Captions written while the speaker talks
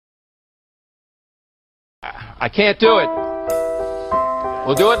I can't do it.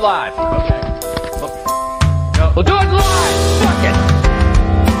 We'll do it live. Okay. We'll do it live. Fuck it.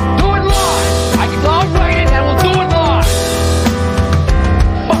 Do it live. I'll write it and we'll do it live.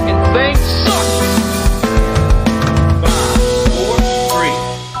 Fucking thing sucks. 5, 4,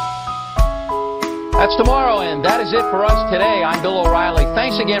 3. That's tomorrow, and that is it for us today. I'm Bill O'Reilly.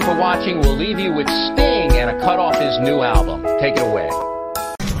 Thanks again for watching. We'll leave you with Sting and a cut off his new album. Take it away.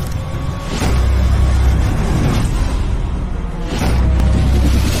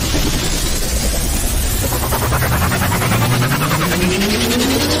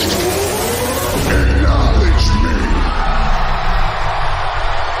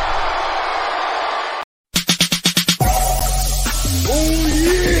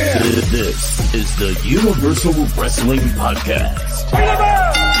 This is the Universal Wrestling Podcast.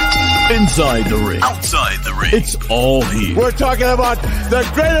 Inside the ring. Outside the ring. It's all here. We're talking about the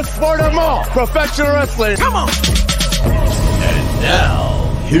greatest sport of all, professional wrestling. Come on! And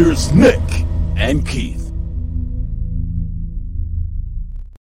now, here's Nick and Keith.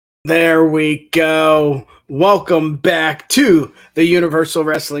 There we go. Welcome back to the Universal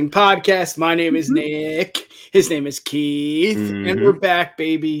Wrestling Podcast. My name is Nick. His name is Keith. And we're back,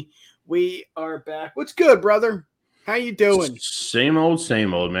 baby. We are back. What's good, brother? How you doing? Same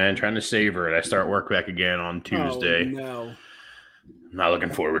old, man. Trying to savor it. I start work back again on Tuesday. Oh, no. Not looking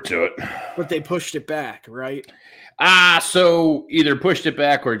forward to it. But they pushed it back, right? So either pushed it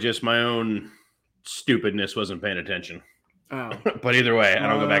back or just my own stupidness wasn't paying attention. Oh. But either way, I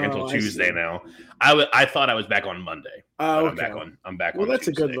don't go back until Tuesday now. I thought I was back on Monday. Oh, okay. I'm back on that's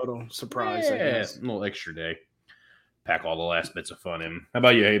Tuesday. A good little surprise, I guess. A little extra day. Pack all the last bits of fun in. How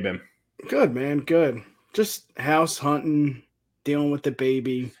about you? How you been? Good, man. Good. Just house hunting, dealing with the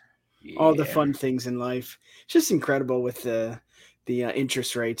baby, all the fun things in life. It's just incredible with the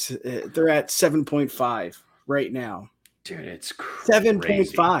interest rates. They're at 7.5 right now. Dude, it's crazy.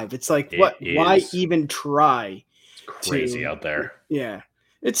 7.5. It's like, It is. Why even try? It's crazy out there. Yeah.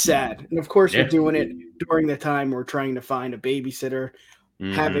 It's sad. And of course, we're doing it during the time we're trying to find a babysitter,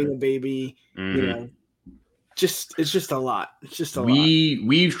 having a baby, you know. It's just a lot. It's just a lot.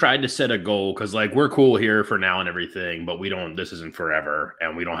 We've tried to set a goal because like we're cool here for now and everything, but this isn't forever,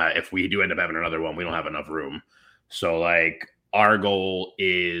 and we don't have. If we do end up having another one, we don't have enough room. So like our goal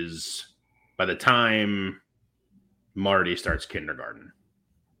is by the time Marty starts kindergarten,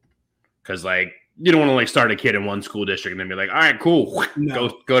 because like you don't want to like start a kid in one school district and then be like, all right, cool,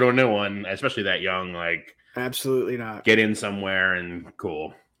 go to a new one, especially that young. Like absolutely not. Get in somewhere and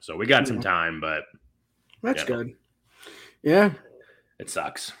cool. So we got some time, but. That's good. Yeah. It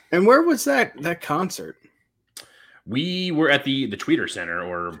sucks. And where was that concert? We were at the Tweeter Center,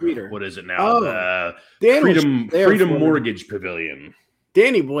 or what is it now? Oh, Freedom Mortgage Pavilion.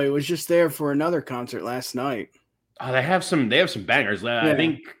 Danny Boy was just there for another concert last night. Oh, they have some bangers. Yeah. I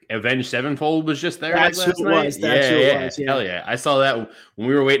think Avenged Sevenfold was just there. That's last who it night. was. That's who it was. Yeah. Hell yeah. I saw that when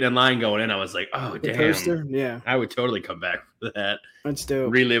we were waiting in line going in. I was like, oh, the damn. Poster? Yeah. I would totally come back for that. Let's do it.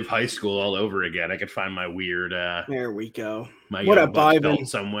 Relive high school all over again. I could find my weird there we go. What up, belt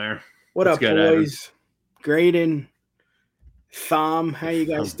somewhere. What up, boys? Graydon, Thom, how you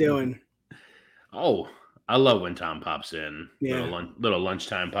guys doing? Oh, I love when Tom pops in. Yeah. Little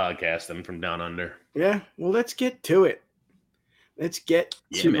lunchtime podcasting from down under. Yeah. Well, let's get to it. Let's get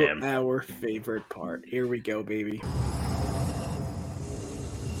to our favorite part. Here we go, baby.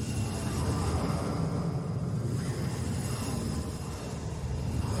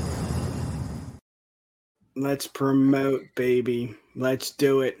 Let's promote, baby. Let's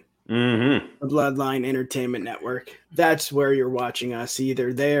do it. The Bloodline Entertainment Network. That's where you're watching us,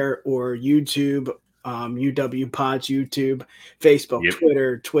 either there or YouTube, UWPOD's YouTube, Facebook,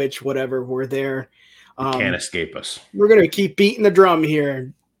 Twitter, Twitch, whatever. We're there. Can't escape us. We're going to keep beating the drum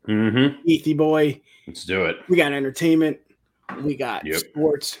here. Ethy boy. Let's do it. We got entertainment. We got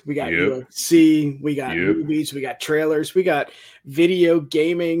sports. We got UFC. We got movies. We got trailers. We got video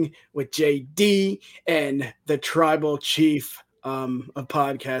gaming with JD and the tribal chief of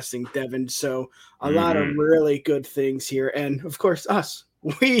podcasting, Devin. So a lot of really good things here. And, of course, us.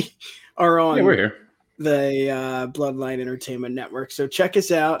 We are on we're here. The Bloodline Entertainment Network. So check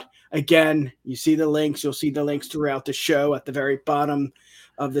us out. Again, you see the links. You'll see the links throughout the show at the very bottom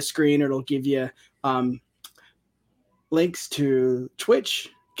of the screen. It'll give you links to Twitch,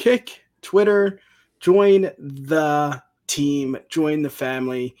 Kick, Twitter. Join the team. Join the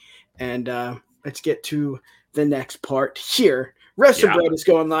family. And let's get to the next part here. WrestleBread is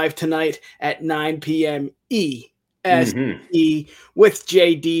going live tonight at 9 p.m. EST with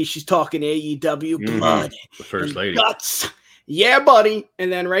JD. She's talking AEW blood. The first lady. Guts. Yeah, buddy. And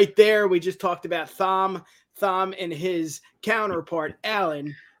then right there, we just talked about Thom. Thom and his counterpart,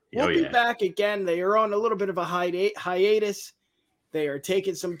 Alan, will be back again. They are on a little bit of a hiatus. They are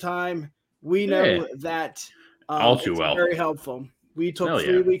taking some time. We know that all too well. Very helpful. We took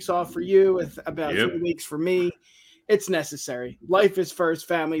 3 weeks off for you, with about 3 weeks for me. It's necessary. Life is first,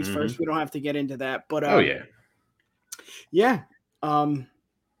 family is first. We don't have to get into that. But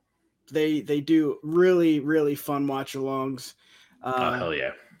they do really, really fun watch-alongs. Hell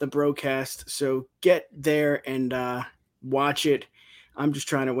yeah. The broadcast. So get there and watch it. I'm just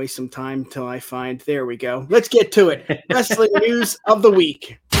trying to waste some time till I find. There we go. Let's get to it. Wrestling news of the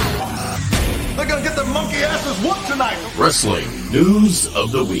week. They're gonna get their monkey asses whooped tonight. Wrestling news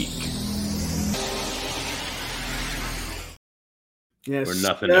of the week. Yes, we're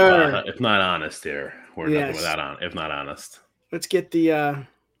nothing if not honest here. We're nothing if not honest. Let's get the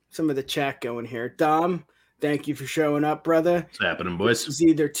some of the chat going here. Dom, thank you for showing up, brother. What's happening, boys? It's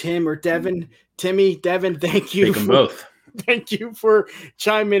either Tim or Devin. Timmy, Devin, thank you. Take them both. Thank you for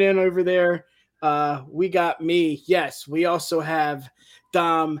chiming in over there. We got me. Yes, we also have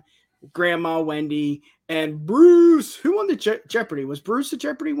Dom, Grandma Wendy, and Bruce. Who won the Jeopardy? Was Bruce the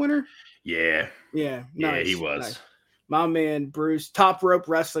Jeopardy winner? Yeah. Yeah. Nice. Yeah, he was. Nice. My man, Bruce. Top Rope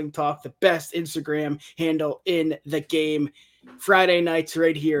Wrestling Talk, the best Instagram handle in the game. Friday nights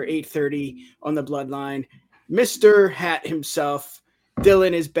right here, 8:30 on the Bloodline. Mr. Hat himself,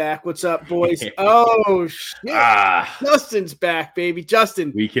 Dylan is back. What's up, boys? Oh, shit. Justin's back, baby.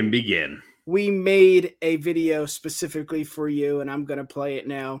 Justin. We can begin. We made a video specifically for you, and I'm going to play it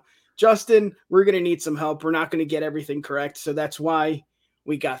now. Justin, we're going to need some help. We're not going to get everything correct, so that's why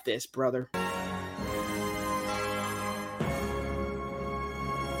we got this, brother.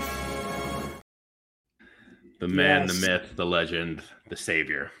 The man, the myth, the legend, the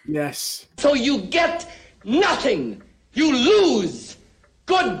savior. Yes. So you get nothing. You lose.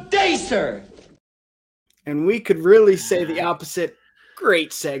 Good day, sir. And we could really say the opposite.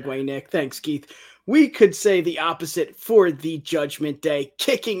 Great segue, Nick. Thanks, Keith. We could say the opposite for the Judgment Day.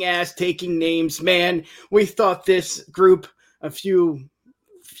 Kicking ass, taking names. Man, we thought this group a few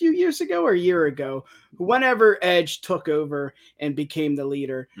years ago or a year ago, whenever Edge took over and became the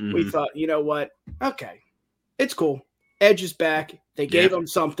leader, we thought, you know what? Okay, it's cool. Edge is back. They gave him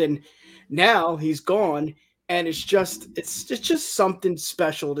something. Now he's gone. And it's just something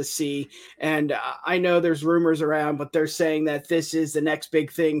special to see. And I know there's rumors around, but they're saying that this is the next big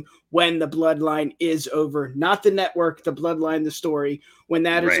thing when the Bloodline is over. Not the network, the Bloodline, the story. When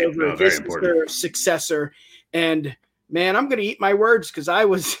that is over, this is their successor. And, man, I'm going to eat my words because I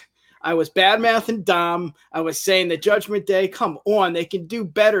was bad-mouthing Dom. I was saying the Judgment Day, come on, they can do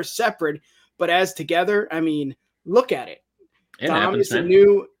better separate. But as together, I mean, look at it. Dom is the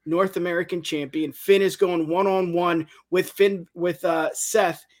new North American champion. Finn is going one-on-one with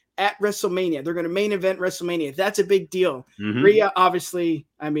Seth at WrestleMania. They're going to main event WrestleMania. That's a big deal. Rhea, obviously,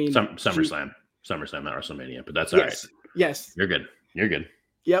 I mean... SummerSlam, not WrestleMania, but that's all right. Yes. You're good.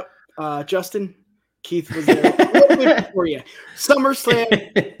 Yep. Justin, Keith was there a little bit before you.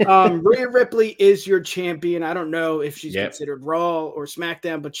 SummerSlam, Rhea Ripley is your champion. I don't know if she's considered Raw or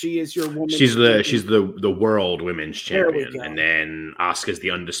SmackDown, but she is your woman. She's the world women's champion, and then Asuka's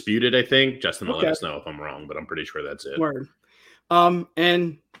the undisputed. I think Justin will let us know if I'm wrong, but I'm pretty sure that's it. Word.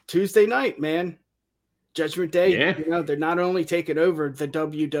 And Tuesday night, man, Judgment Day. Yeah. You know, they're not only taking over the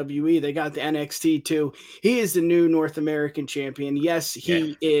WWE, they got the NXT too. He is the new North American champion. Yes,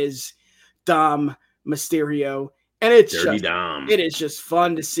 he is Dom Mysterio, and it is just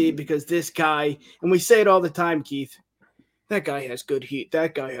fun to see because this guy, and we say it all the time, Keith, that guy has good heat,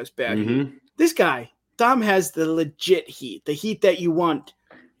 that guy has bad heat. This guy, Dom, has the legit heat, the heat that you want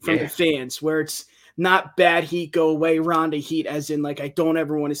from the fans, where it's not bad heat, go away, Ronda heat, as in like I don't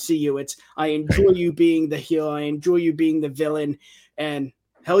ever want to see you. It's I enjoy you being the heel, I enjoy you being the villain, and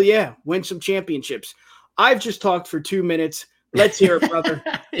hell yeah, win some championships. I've just talked for 2 minutes. Let's hear it, brother.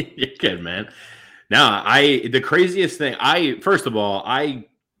 You're good, man. Now, the craziest thing, first of all,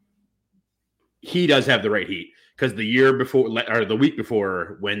 he does have the right heat because the year before or the week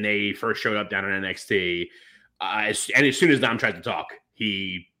before when they first showed up down in NXT, and as soon as Dom tried to talk,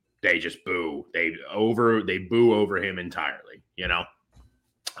 they just boo. They boo over him entirely, you know?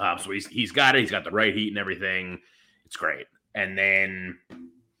 So he's got it. He's got the right heat and everything. It's great. And then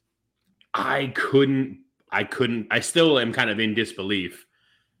I still am kind of in disbelief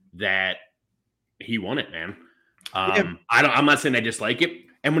that he won it, man. I'm not saying I dislike it.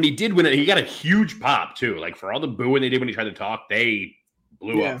 And when he did win it, he got a huge pop too. Like for all the booing they did when he tried to talk, they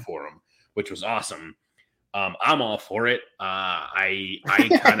blew up for him, which was awesome. I'm all for it. I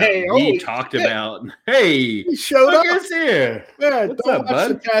kind of talked about. Hey, he showed up here. Yeah, what's up,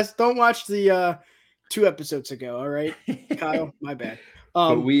 bud? Don't watch the 2 episodes ago. All right, Kyle, my bad.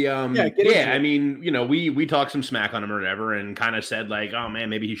 But we, I mean, you know, we talked some smack on him or whatever, and kind of said like, oh man,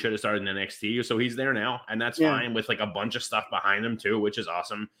 maybe he should have started in NXT. So he's there now, and that's fine with like a bunch of stuff behind him too, which is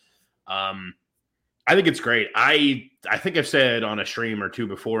awesome. I think it's great. I think I've said on a stream or two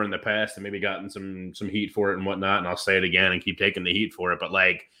before in the past, and maybe gotten some heat for it and whatnot, and I'll say it again and keep taking the heat for it. But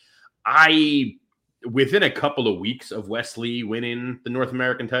like, within a couple of weeks of Wesley winning the North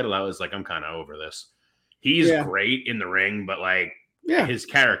American title, I was like, I'm kind of over this. He's great in the ring, but like, his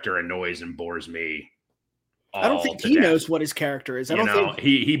character annoys and bores me. I don't think he knows what his character is. I don't think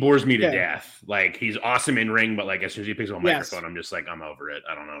he bores me to death. Like, he's awesome in ring, but like as soon as he picks up a microphone, I'm just like, I'm over it.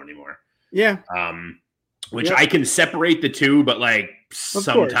 I don't know anymore. Yeah. Which I can separate the two, but like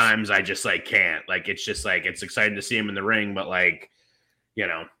sometimes I just like can't. Like, it's just like, it's exciting to see him in the ring, but like, you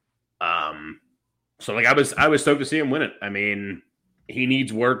know, so like I was stoked to see him win it. I mean, he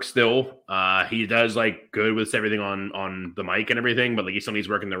needs work still. He does like good with everything on the mic and everything, but like he still needs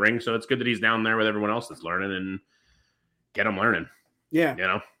work in the ring. So it's good that he's down there with everyone else that's learning and get him learning. Yeah. You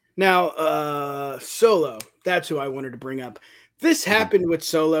know? Now, Solo, that's who I wanted to bring up. This happened with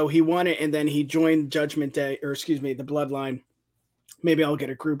Solo. He won it, and then he joined Judgment Day, or excuse me, the Bloodline. Maybe I'll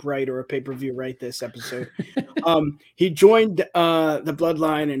get a group right or a pay-per-view right this episode. He joined the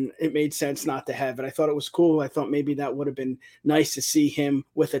Bloodline, and it made sense not to have it. I thought it was cool. I thought maybe that would have been nice to see him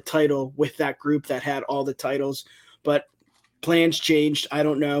with a title with that group that had all the titles. But plans changed. I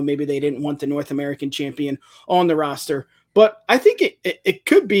don't know. Maybe they didn't want the North American champion on the roster. But I think it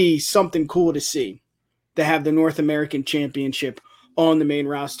could be something cool to see, to have the North American Championship on the main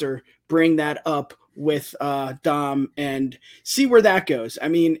roster, bring that up with Dom and see where that goes. I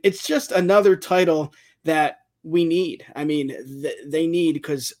mean, it's just another title that we need. I mean, they need,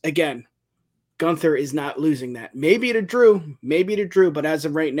 because again, Gunther is not losing that. Maybe to Drew, but as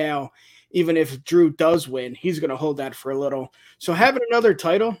of right now, even if Drew does win, he's going to hold that for a little. So having another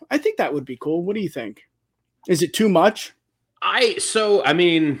title, I think that would be cool. What do you think? Is it too much? I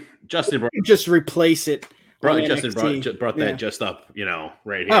mean, Justin just replace it. Justin brought that just up, you know,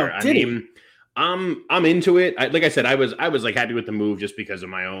 right here. I mean, I'm into it. Like I said, I was like happy with the move just because of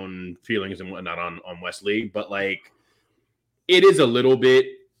my own feelings and whatnot on Wesley, but like, it is a little bit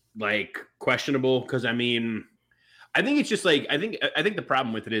like questionable, because I mean, I think it's just like, I think the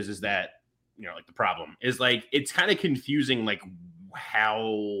problem with it is that, you know, like the problem is like, it's kind of confusing, like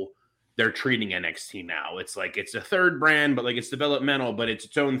how they're treating NXT now. It's like, it's a third brand, but like it's developmental, but it's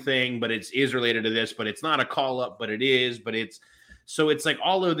its own thing, but it is related to this, but it's not a call up, but it is, but it's, so it's like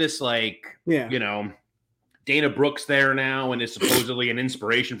all of this, like, you know, Dana Brooks there now, and is supposedly an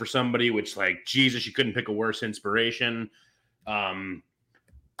inspiration for somebody, which like, Jesus, you couldn't pick a worse inspiration.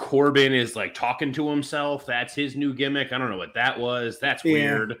 Corbin is like talking to himself. That's his new gimmick. I don't know what that was. That's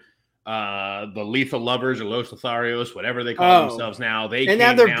weird. The Lethal Lovers or Los Lotharios, whatever they call themselves now,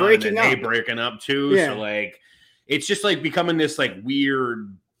 now they're breaking up. They breaking up too. So like, it's just like becoming this like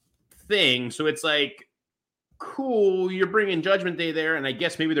weird thing. So it's like, cool, you're bringing Judgment Day there, and I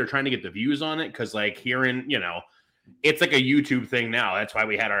guess maybe they're trying to get the views on it, because like hearing, you know, it's like a YouTube thing now. That's why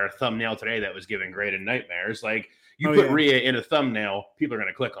we had our thumbnail today that was giving Great and Nightmares. Like, you put Rhea in a thumbnail, people are going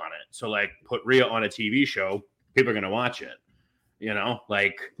to click on it. So like, put Rhea on a TV show, people are going to watch it. You know,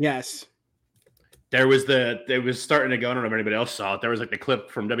 like, yes, there was starting to go. I don't know if anybody else saw it. There was like the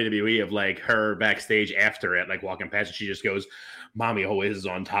clip from WWE of like her backstage after it, like walking past, and she just goes, "Mommy always is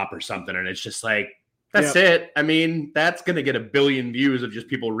on top" or something. And it's just like, that's it. I mean, that's going to get 1 billion views of just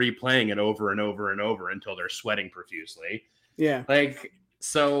people replaying it over and over and over until they're sweating profusely. Yeah. Like,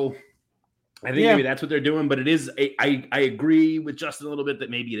 so I think maybe that's what they're doing, but it is, I agree with Justin a little bit that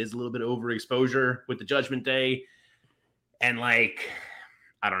maybe it is a little bit overexposure with the Judgment Day. And like,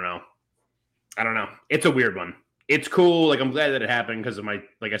 I don't know. It's a weird one. It's cool. Like, I'm glad that it happened because of my,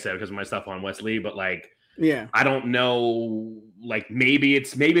 like I said, because of my stuff on Wesley, but like, I don't know. Like, maybe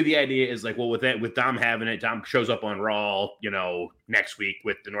the idea is like, well, with Dom having it, Dom shows up on Raw, you know, next week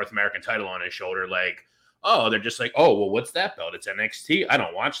with the North American title on his shoulder. Like, oh, they're just like, oh, well, what's that belt? It's NXT. I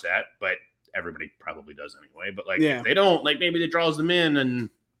don't watch that, but everybody probably does anyway. But like, if they don't, like, maybe it draws them in, and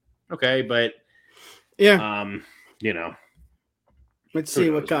okay, but you know, let's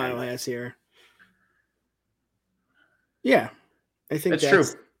see what Kyle has here. Yeah, I think that's true.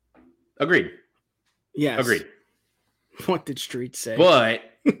 Agreed. Yes. Agreed. What did Street say? But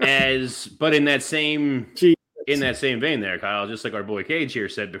in that same vein there, Kyle, just like our boy Cage here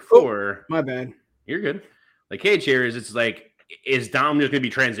said before. My bad. You're good. Like, Cage here it's like, is Dom just going to be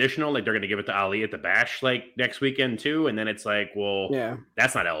transitional? Like, they're going to give it to Ali at the Bash like next weekend too, and then it's like, well,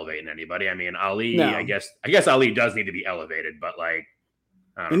 that's not elevating anybody. I mean, Ali, I guess Ali does need to be elevated, but like,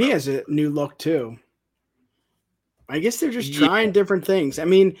 he has a new look too. I guess they're just trying different things. I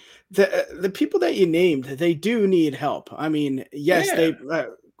mean, the people that you named, they do need help. I mean, yes,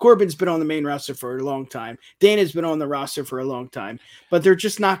 Corbin's been on the main roster for a long time. Dana's been on the roster for a long time, but they're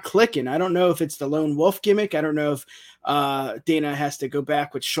just not clicking. I don't know if it's the lone wolf gimmick. I don't know if Dana has to go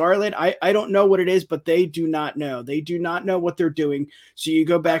back with Charlotte. I don't know what it is, but they do not know. They do not know what they're doing. So you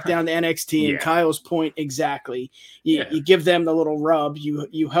go back down to NXT and Kyle's point exactly. You give them the little rub.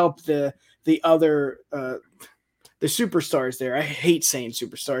 You help the other the superstars there. I hate saying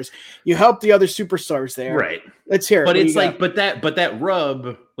superstars. You help the other superstars there. Right. Let's hear it. But it's like, but that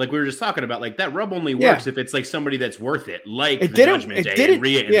rub, like we were just talking about, like that rub only works if it's like somebody that's worth it, like the Judgment Day and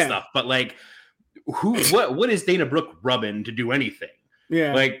Rhea and stuff. But like, what is Dana Brooke rubbing to do anything?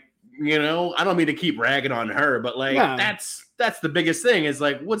 Yeah. Like, you know, I don't mean to keep ragging on her, but like that's the biggest thing is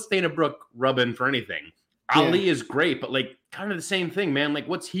like, what's Dana Brooke rubbing for anything? Ali is great, but like kind of the same thing, man. Like,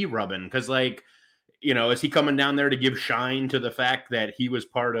 what's he rubbing? Because like, you know, is he coming down there to give shine to the fact that he was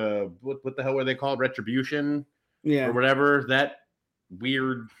part of what the hell were they called? Retribution? Yeah. Or whatever, that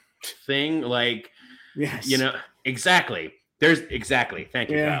weird thing. Like, you know, exactly.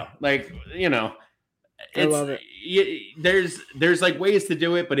 Thank you, Kyle. Like, you know, I love it. There's like ways to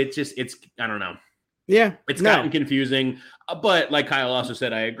do it, but it's I don't know. Yeah. It's gotten confusing. But like Kyle also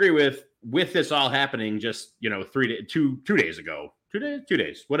said, I agree with this all happening just, you know, 2 days ago, 2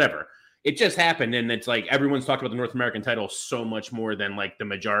 days, whatever. It just happened, and it's like everyone's talked about the North American title so much more than like the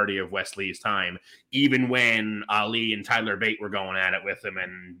majority of Wesley's time, even when Ali and Tyler Bate were going at it with him,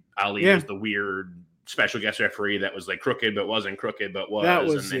 and Ali was the weird special guest referee that was like crooked but wasn't crooked but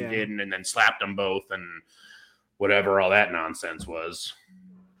was and then didn't, and then slapped them both and whatever all that nonsense was.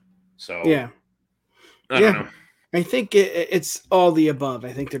 So I don't know. I think it's all the above.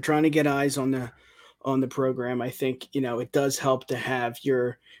 I think they're trying to get eyes on the program. I think, you know, it does help to have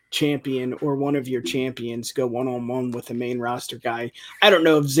your champion or one of your champions go one-on-one with a main roster guy. I don't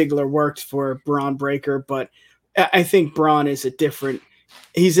know if Ziggler worked for Braun Breaker, but I think Braun is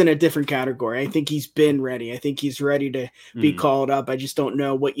he's in a different category. I think he's been ready. I think he's ready to be called up. I just don't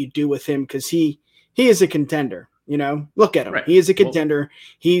know what you do with him because he is a contender, you know, look at him. Right. He is a contender.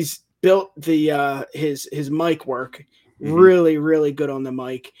 He's built the his mic work really, really good on the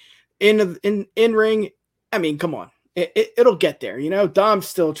mic. In ring, I mean, come on, it'll get there. You know, Dom's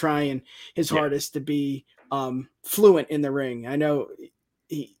still trying his hardest to be fluent in the ring. I know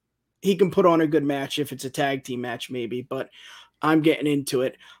he can put on a good match if it's a tag team match, maybe, but I'm getting into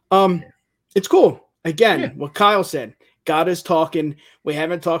it. It's cool. Again, what Kyle said, got us talking. We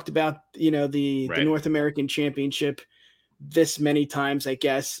haven't talked about, you know, the North American Championship this many times, I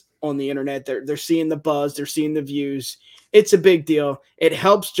guess, on the internet. They're seeing the buzz, they're seeing the views. It's a big deal. It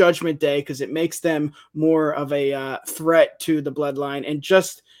helps Judgment Day because it makes them more of a threat to the bloodline and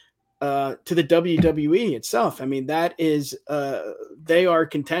just to the WWE itself. I mean, that is they are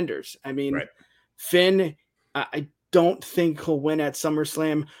contenders. I mean, Finn, I don't think he'll win at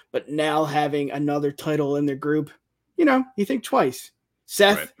SummerSlam, but now having another title in the group, you know, you think twice.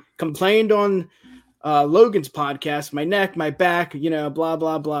 Seth complained on Logan's podcast, my neck, my back, you know, blah,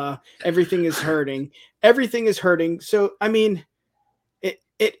 blah, blah. Everything is hurting. Everything is hurting. So, I mean,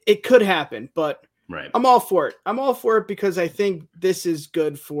 it could happen, but I'm all for it. I'm all for it because I think this is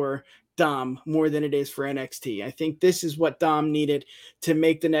good for Dom more than it is for NXT. I think this is what Dom needed to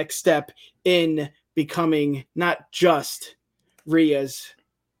make the next step in becoming not just Rhea's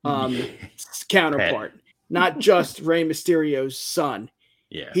counterpart, not just Rey Mysterio's son.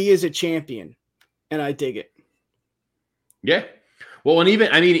 Yeah. He is a champion. And I dig it. Yeah. Well, and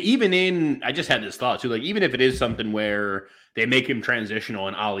even I just had this thought too, like, even if it is something where they make him transitional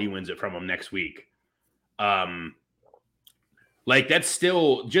and Ali wins it from him next week, like that's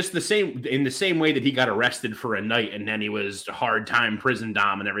still just the same, in the same way that he got arrested for a night and then he was hard time prison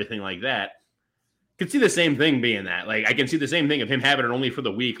Dom and everything like that. I can see the same thing being that. Like, I can see the same thing of him having it only for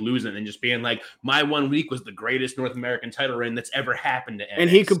the week, losing, and just being like, my 1 week was the greatest North American title reign that's ever happened to NXT. And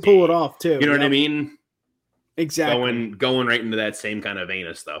he could pull it off too. You know what I mean? Exactly. Going right into that same kind of vein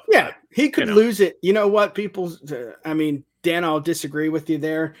of stuff. Yeah, but, he could lose it. You know what, people? I mean, Dan, I'll disagree with you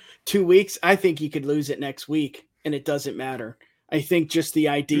there. 2 weeks, I think he could lose it next week, and it doesn't matter. I think just the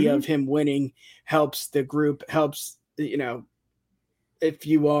idea of him winning helps the group, helps, you know, if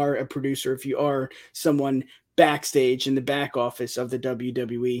you are a producer, if you are someone backstage in the back office of the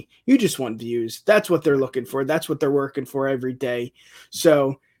WWE, you just want views. That's what they're looking for. That's what they're working for every day.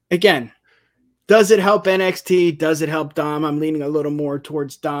 So again, does it help NXT? Does it help Dom? I'm leaning a little more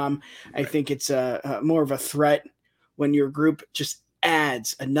towards Dom. I think it's a more of a threat when your group just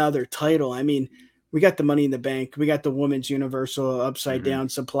adds another title. I mean, We got the Money in the Bank. We got the Women's Universal Upside Down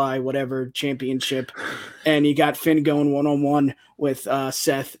Supply, whatever, championship. And you got Finn going one-on-one with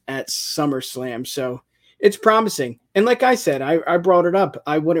Seth at SummerSlam. So it's promising. And like I said, I brought it up.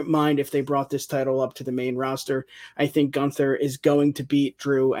 I wouldn't mind if they brought this title up to the main roster. I think Gunther is going to beat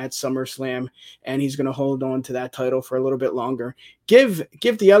Drew at SummerSlam, and he's going to hold on to that title for a little bit longer. Give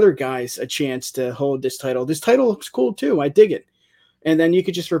the other guys a chance to hold this title. This title looks cool too. I dig it. And then you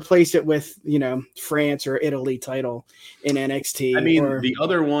could just replace it with, France or Italy title in NXT. I mean,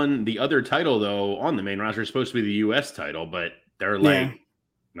 the other title, though, on the main roster is supposed to be the U.S. title, but they're,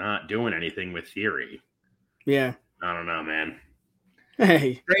 not doing anything with Theory. Yeah. I don't know, man.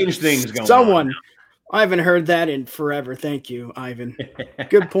 Hey. Strange things going on now. I haven't heard that in forever. Thank you, Ivan.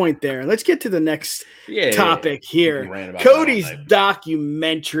 Good point there. Let's get to the next topic here. Cody's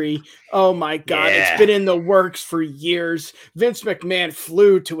documentary. Oh, my God. It's been in the works for years. Vince McMahon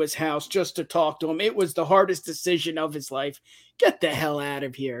flew to his house just to talk to him. It was the hardest decision of his life. Get the hell out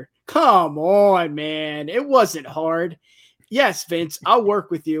of here. Come on, man. It wasn't hard. Yes, Vince, I'll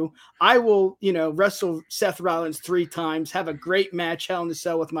work with you. I will, wrestle Seth Rollins 3 times, have a great match, Hell in a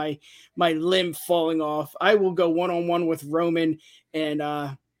Cell with my limb falling off. I will go one-on-one with Roman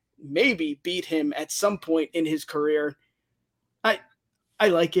and maybe beat him at some point in his career. I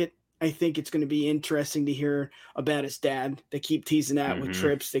like it. I think it's going to be interesting to hear about his dad. They keep teasing that with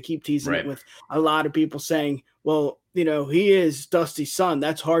Trips. They keep teasing it with a lot of people saying, well, he is Dusty's son.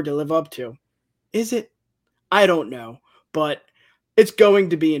 That's hard to live up to. Is it? I don't know. But it's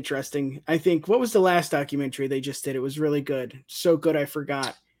going to be interesting. I think, what was the last documentary they just did? It was really good. So good, I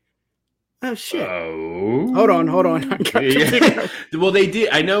forgot. Oh, shit. Oh. Hold on. Well, they did.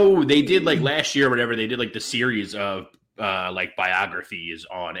 I know they did, last year or whatever. They did, the series of, biographies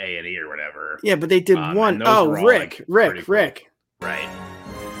on A&E or whatever. Yeah, but they did one. Oh, Rick. Right.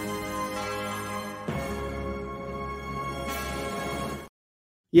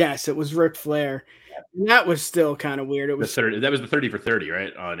 Yes, it was Ric Flair. And that was still kind of weird. It was that was the 30 for 30,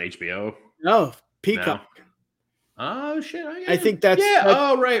 right? On HBO. Oh, Peacock. No. Oh shit! I think that's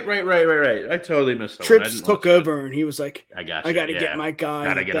right. I totally missed that. Trips took over, and he was like, I got to get my guy.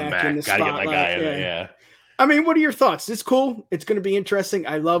 Gotta get him back. In the Gotta spotlight. get my guy in there. Yeah. I mean, what are your thoughts? It's cool. It's going to be interesting.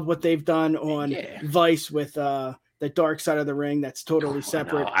 I love what they've done on Vice with the Dark Side of the Ring. That's totally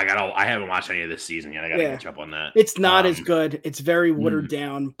separate. No, I haven't watched any of this season yet. I gotta catch up on that. It's not as good. It's very watered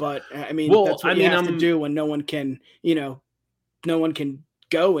down, but I mean, that's what you have to do when no one can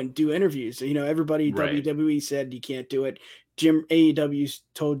go and do interviews. Everybody WWE said you can't do it. AEW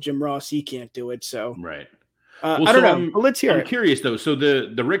told Jim Ross he can't do it. So right. I don't know. Let's hear it. I'm curious though. So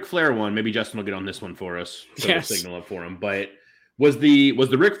the Ric Flair one, maybe Justin will get on this one for us. Yes. Signal up for him, but. Was the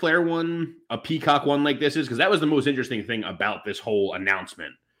Ric Flair one a Peacock one like this is? Because that was the most interesting thing about this whole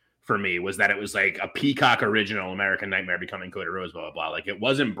announcement for me, was that it was like a Peacock original American Nightmare becoming Cody Rhodes, blah, blah, blah. It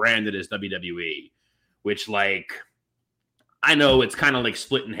wasn't branded as WWE, which I know it's kind of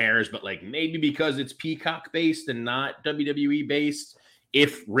splitting hairs, but maybe because it's Peacock based and not WWE based.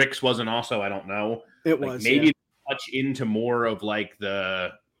 If Rick's wasn't also, I don't know. It was maybe touch into more of the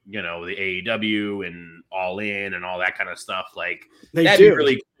the AEW and All In and all that kind of stuff. That'd be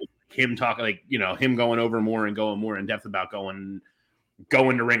really cool. Him talking, him going over more and going more in depth about going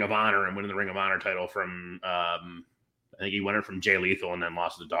to Ring of Honor and winning the Ring of Honor title from, I think he won it from Jay Lethal and then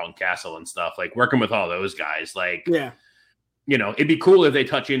lost to Dalton Castle and stuff. Working with all those guys. It'd be cool if they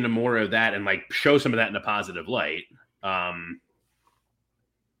touch into more of that and show some of that in a positive light.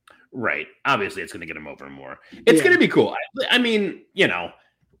 Right. Obviously, it's going to get him over more. It's going to be cool. I mean,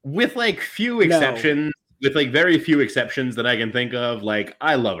 with few exceptions, with very few exceptions that I can think of,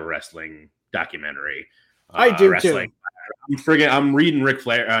 I love a wrestling documentary. I do too. I'm reading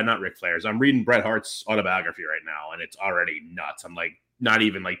not Ric Flair's. I'm reading Bret Hart's autobiography right now, and it's already nuts. I'm not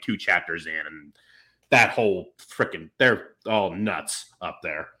even 2 chapters in, and that whole they're all nuts up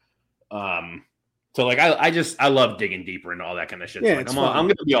there. So I love digging deeper into all that kind of shit. Yeah, I'm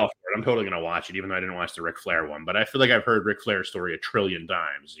gonna be all for it. I'm totally gonna watch it, even though I didn't watch the Ric Flair one. But I feel like I've heard Ric Flair's story a trillion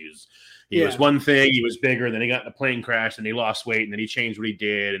times. He was one thing, he was bigger, then he got in a plane crash, and he lost weight, and then he changed what he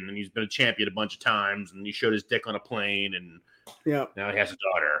did, and then he's been a champion a bunch of times, and he showed his dick on a plane, and now he has a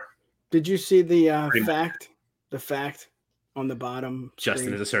daughter. Did you see the fact? The fact on the bottom.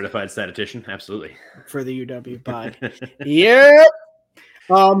 Justin is a certified statistician, absolutely. For the UWPOD. Yep.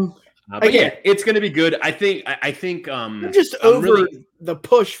 But again, it's going to be good. I think. I'm just over the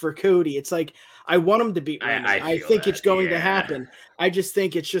push for Cody. It's I want him to beat Roman. I think it's going to happen. I just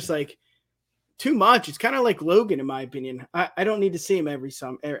think it's just too much. It's kind of like Logan, in my opinion. I don't need to see him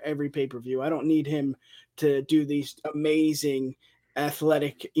every pay-per-view. I don't need him to do these amazing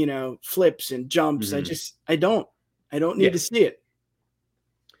athletic, flips and jumps. I don't need to see it.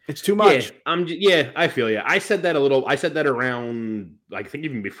 It's too much. I feel you. I said that around, like, I think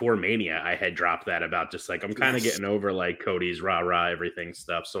even before Mania, I had dropped that about just like, I'm kind of getting over like Cody's rah-rah everything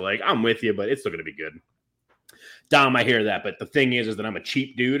stuff. So like, I'm with you, but it's still going to be good. Dom, I hear that. But the thing is that I'm a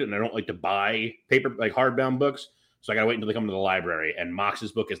cheap dude and I don't like to buy paper, like hardbound books. So I got to wait until they come to the library. And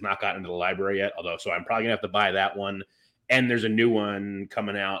Mox's book has not gotten into the library yet. So I'm probably going to have to buy that one. And there's a new one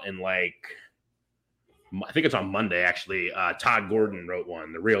coming out in like, I think it's on Monday, actually. Todd Gordon wrote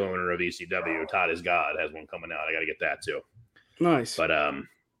one. The real owner of ECW, Todd is God, has one coming out. I got to get that too. Nice. But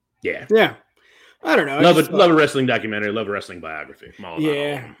yeah. I don't know. Love a wrestling documentary. Love a wrestling biography. I'm all about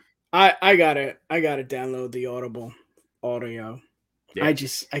yeah. I gotta download the Audible audio. Yeah. I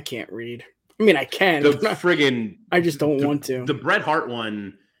can't read. I mean, I can. I just don't want to. The Bret Hart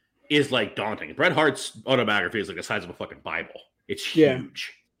one is like daunting. Bret Hart's autobiography is like the size of a fucking Bible. It's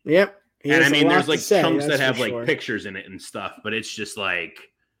huge. Yep. And I mean, there's like chunks that have like pictures in it and stuff, but it's just like,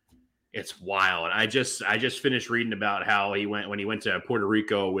 it's wild. I just finished reading about how when he went to Puerto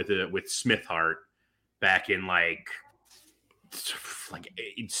Rico with Smith Hart back in like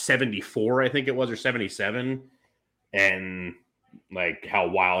 74, I think it was, or 77, and like how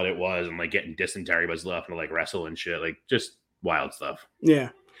wild it was, and like getting dysentery was left to like wrestle and shit, like just wild stuff.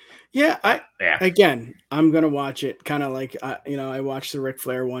 Yeah, again, I'm gonna watch it. Kind of like I watched the Ric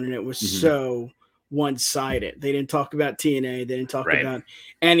Flair one, and it was so one-sided. They didn't talk about TNA. They didn't talk about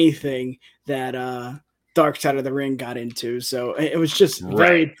anything that Dark Side of the Ring got into. So it was just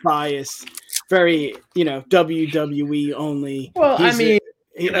very biased, very WWE only. Well,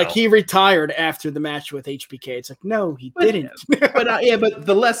 he retired after the match with HBK. It's like, no, he didn't. But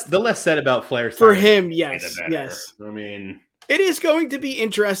the less said about Flair for him, yes. I mean. It is going to be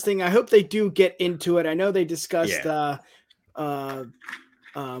interesting. I hope they do get into it. I know they discussed what's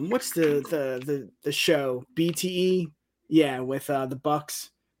the show? BTE? Yeah, with the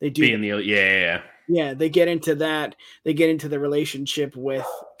Bucks. They do they get into that. They get into the relationship with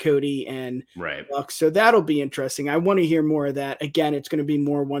Cody and Bucks. So that'll be interesting. I want to hear more of that. Again, it's going to be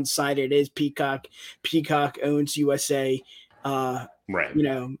more one-sided. It is Peacock. Peacock owns USA.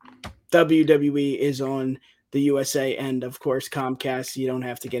 WWE is on the USA, and of course Comcast. You don't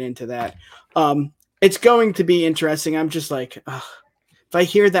have to get into that. It's going to be interesting. I'm just like, if I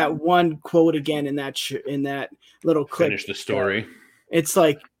hear that one quote again in that little clip, finish the story. It's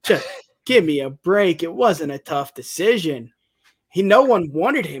like, just give me a break. It wasn't a tough decision. No one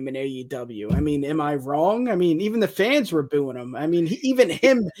wanted him in AEW. I mean, am I wrong? I mean, even the fans were booing him. I mean, even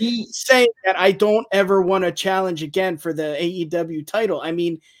him saying that I don't ever want to challenge again for the AEW title. I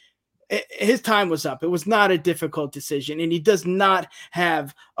mean, his time was up. It was not a difficult decision, and he does not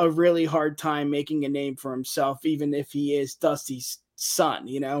have a really hard time making a name for himself, even if he is Dusty's son.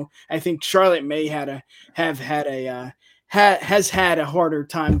 I think Charlotte may has had a harder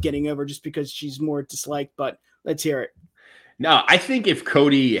time getting over just because she's more disliked. But let's hear it. No, I think if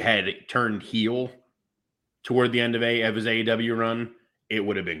Cody had turned heel toward the end of his AEW run, it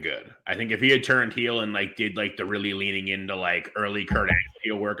would have been good. I think if he had turned heel and like did like the really leaning into like early Kurt Angle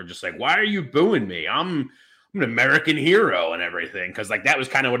heel work of just like, why are you booing me? I'm an American hero and everything. Because like that was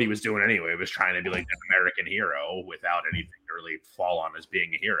kind of what he was doing anyway. He was trying to be like the American hero without anything to really fall on as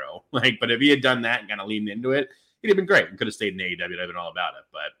being a hero. Like, but if he had done that and kind of leaned into it, he'd have been great and could have stayed in AEW. I'd have been all about it.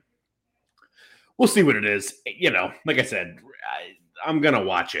 But we'll see what it is. Like I said, I'm gonna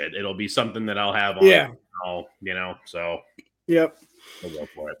watch it. It'll be something that I'll have on. So yep. We'll go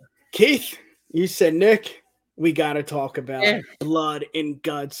for it. Keith, you said, Nick, we got to talk about blood and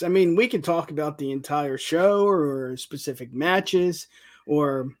guts. I mean, we can talk about the entire show or specific matches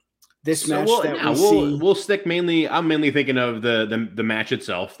or this match that see. We'll stick mainly. I'm mainly thinking of the match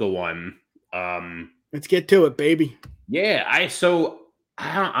itself, the one. Let's get to it, baby. Yeah, I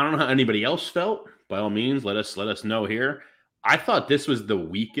don't know how anybody else felt. By all means, let us know here. I thought this was the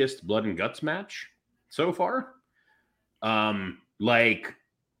weakest blood and guts match so far. Like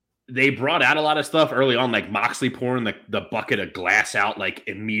they brought out a lot of stuff early on, like Moxley pouring the bucket of glass out like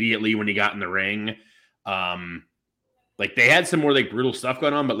immediately when he got in the ring. Like they had some more like brutal stuff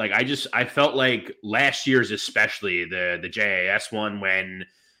going on, but like I felt like last year's, especially the JAS one, when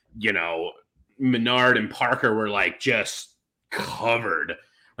Menard and Parker were like just covered.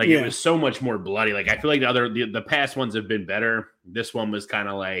 Like it was so much more bloody. Like I feel like the past ones have been better. This one was kind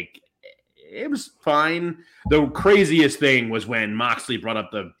of like, it was fine. The craziest thing was when Moxley brought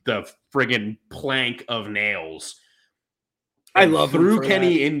up the friggin' plank of nails. I love threw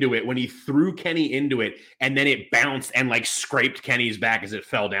Kenny into it. When he threw Kenny into it, and then it bounced and like scraped Kenny's back as it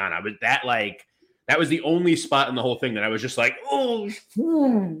fell down. That That was the only spot in the whole thing that I was just like, oh,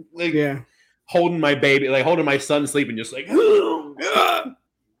 like holding my baby, like holding my son sleeping, just like,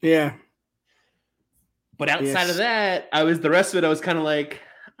 yeah. But outside of that, the rest of it, I was kind of like,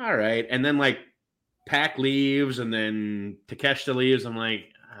 all right. And then like Pac leaves and then Takeshita leaves. I'm like,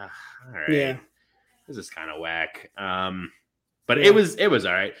 all right. Yeah. This is kind of whack. But it was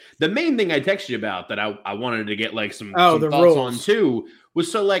all right. The main thing I texted you about that I wanted to get like some thoughts rules on too was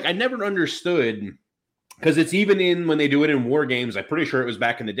so like I never understood, because it's even in when they do it in War Games. I'm pretty sure it was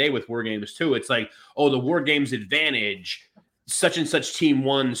back in the day with War Games too. It's like, oh, the War Games advantage, such and such team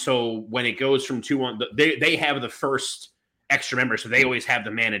won. So when it goes from 2-1, they have the first extra member, so they always have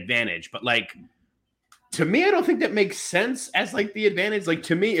the man advantage. But like, to me, I don't think that makes sense as like the advantage. Like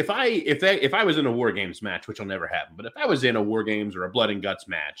to me, if I was in a War Games match, which will never happen, but if I was in a War Games or a Blood and Guts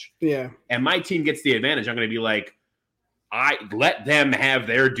match, and my team gets the advantage, I'm going to be like, I let them have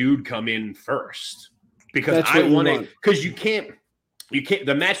their dude come in first, because I want it. Because you can't.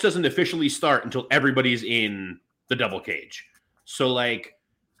 The match doesn't officially start until everybody's in the double cage. So like,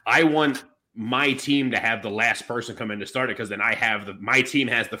 I want my team to have the last person come in to start it, because then my team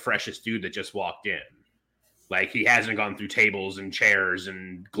has the freshest dude that just walked in. Like, he hasn't gone through tables and chairs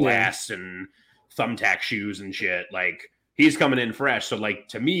and glass and thumbtack shoes and shit. Like, he's coming in fresh. So, like,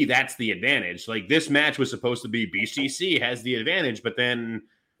 to me, that's the advantage. Like, this match was supposed to be BCC has the advantage, but then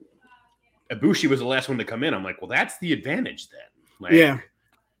Ibushi was the last one to come in. I'm like, well, that's the advantage then. Like,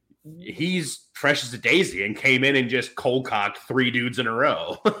 he's fresh as a daisy and came in and just cold-cocked 3 dudes in a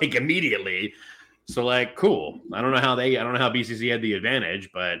row, like, immediately. So, like, cool. I don't know how BCC had the advantage,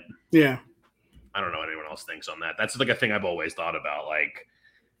 but I don't know what anyone else thinks on that. That's like a thing I've always thought about. Like,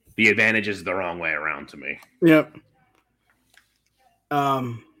 the advantage is the wrong way around to me. Yep.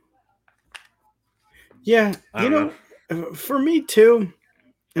 Yeah, you know, for me too,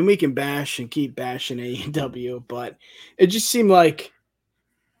 and we can bash and keep bashing AEW, but it just seemed like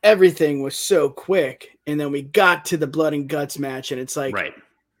everything was so quick, and then we got to the Blood and Guts match, and it's like,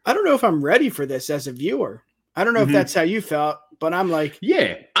 I don't know if I'm ready for this as a viewer. I don't know if that's how you felt, but I'm like,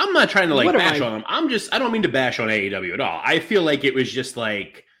 I'm not trying to like bash on them. I don't mean to bash on AEW at all. I feel like it was just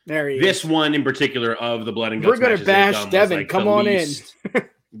like this one in particular of the Blood and Guts. We're going to bash Devin. Like come on least, in.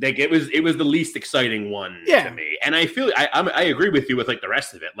 Like it was the least exciting one to me. And I feel I agree with you with like the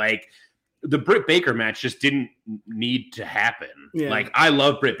rest of it. Like the Britt Baker match just didn't need to happen. Yeah. Like I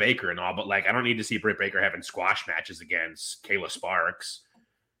love Britt Baker and all, but like I don't need to see Britt Baker having squash matches against Kayla Sparks.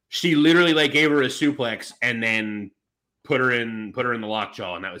 She literally like gave her a suplex and then put her in the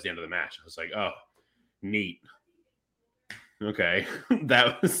lockjaw, and that was the end of the match. I was like, oh, neat. Okay.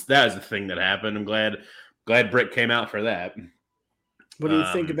 that was the thing that happened. I'm glad Britt came out for that. What do you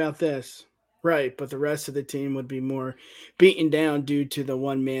think about this? Right, but the rest of the team would be more beaten down due to the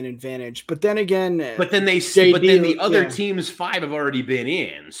one-man advantage. But then again, the other team's 5 have already been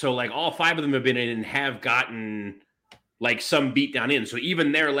in. So like all 5 of them have been in and have gotten like some beat down in. So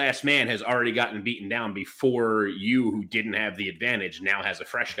even their last man has already gotten beaten down before you, who didn't have the advantage, now has a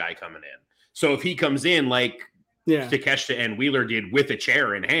fresh guy coming in. So if he comes in like Takeshita and Wheeler did with a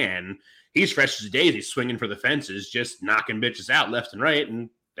chair in hand, he's fresh as a daisy, swinging for the fences, just knocking bitches out left and right. And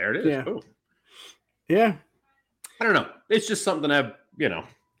there it is. Yeah. Boom. Yeah. I don't know. It's just something I've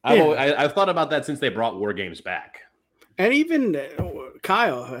thought about that since they brought War Games back. And even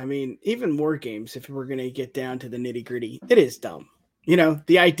Kyle, I mean, even War Games, if we're going to get down to the nitty gritty, it is dumb. You know,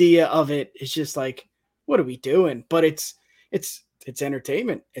 the idea of it is just like, what are we doing? But it's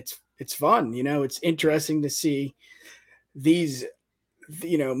entertainment. It's fun. You know, it's interesting to see these,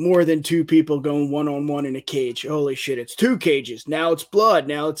 you know, more than 2 people going one-on-one in a cage. Holy shit, it's 2 cages. Now it's blood.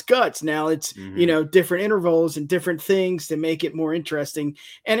 Now it's guts. Now it's, you know, different intervals and different things to make it more interesting.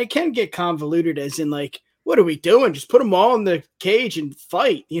 And it can get convoluted as in like, what are we doing? Just put them all in the cage and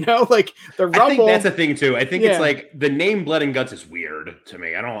fight, you know, like the Rumble. I think that's the thing too. I think it's like the name Blood and Guts is weird to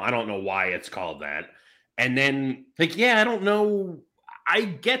me. I don't know why it's called that. And then like, I don't know. I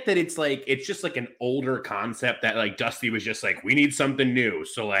get that it's just like an older concept that like Dusty was just like, we need something new.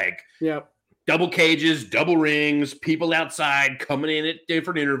 So like, double cages, double rings, people outside coming in at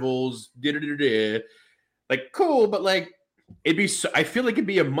different intervals. Like cool, but like, I feel like it'd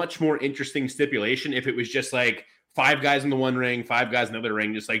be a much more interesting stipulation if it was just like 5 guys in the one ring, 5 guys in the other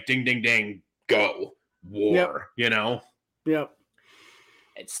ring, just like ding, ding, ding, go, war, you know? Yep.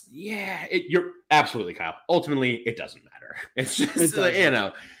 You're absolutely, Kyle. Ultimately, it doesn't matter. It's just, you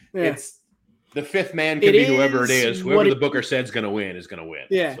know, it's the 5th man can be whoever it is. Whoever the booker said is going to win is going to win.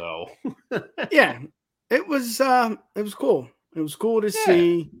 Yeah. So, it was cool. It was cool to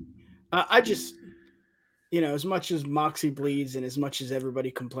see. I just, as much as Moxie bleeds and as much as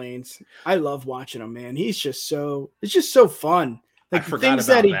everybody complains, I love watching him, man. It's just so fun. Like, I forgot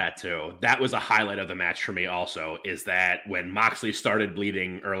about that too. That was a highlight of the match for me also, is that when Moxley started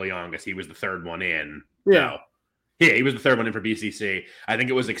bleeding early on, because he was the third one in. Yeah. Yeah, he was the third one in for BCC. I think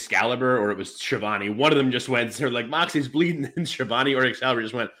it was Excalibur or it was Shivani. One of them just went, they're like, Moxley's bleeding, and Shivani or Excalibur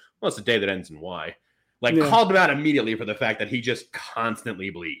just went, well, it's the day that ends in Y. Like, called him out immediately for the fact that he just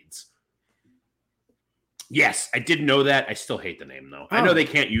constantly bleeds. Yes, I did know that. I still hate the name, though. I know they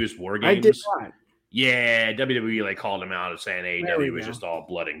can't use War Games. I did not. Yeah, WWE like called him out of saying AEW was just all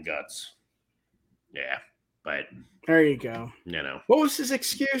blood and guts. Yeah, but there you go. What was his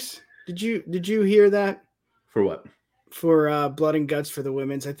excuse? Did you hear that? For what? For blood and guts for the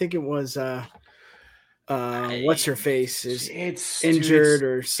women's. I think it was what's her face is injured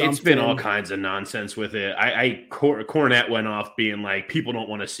or something. It's been all kinds of nonsense with it. Cornette went off being like, people don't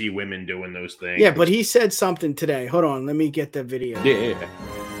want to see women doing those things. Yeah, but he said something today. Hold on, let me get the video. Yeah.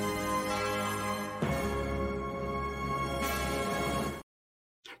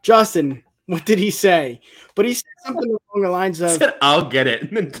 Justin, what did he say? But he said something along the lines of, I'll get it,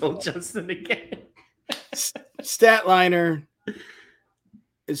 and then told Justin again. Statliner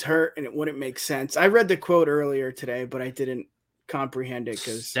is hurt and it wouldn't make sense. I read the quote earlier today, but I didn't comprehend it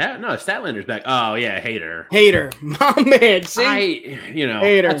because Statlander's back. Oh yeah, hater, my man. See,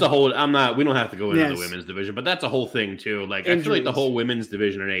 hater. That's a whole. We don't have to go into the women's division, but that's a whole thing too. Like Injuries. I feel like the whole women's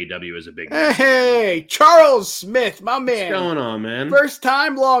division in AEW is a big. Hey, Charles Smith, my man. What's going on, man? First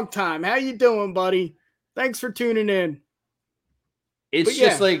time, long time. How you doing, buddy? Thanks for tuning in. It's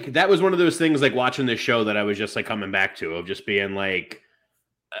just like that was one of those things, like watching this show that I was just like coming back to, of just being like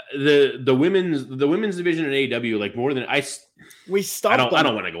the women's division in AEW, like more than we stopped. I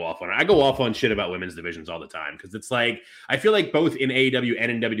don't want to go off on it. I go off on shit about women's divisions all the time because it's like I feel like both in AEW and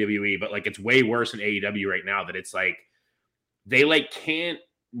in WWE, but like it's way worse in AEW right now that it's like they like can't.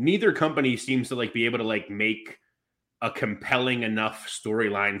 Neither company seems to like be able to like make a compelling enough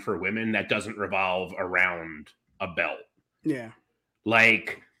storyline for women that doesn't revolve around a belt. Yeah.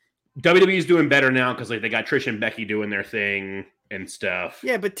 Like WWE is doing better now because like they got Trish and Becky doing their thing and stuff.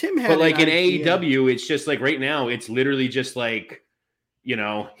 Yeah, but Tim had. But like in AEW, it's just like right now, it's literally just like,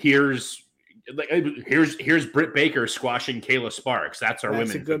 here's Britt Baker squashing Kayla Sparks. That's our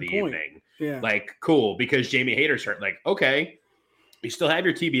women for the evening. Yeah, like cool because Jamie Hayter's hurt. Like okay, you still have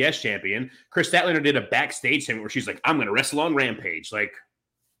your TBS champion. Chris Statlander did a backstage segment where she's like, "I'm going to wrestle on Rampage." Like.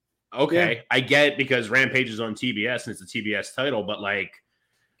 Okay, I get it because Rampage is on TBS and it's a TBS title, but like,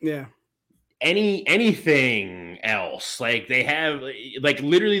 anything else, like they have, like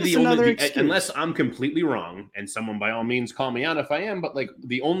literally unless I'm completely wrong, and someone by all means call me out if I am, but like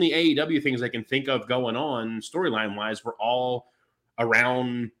the only AEW things I can think of going on storyline wise were all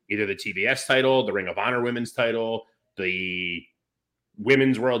around either the TBS title, the Ring of Honor Women's title, the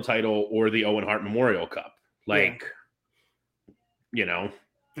Women's World title, or the Owen Hart Memorial Cup, like,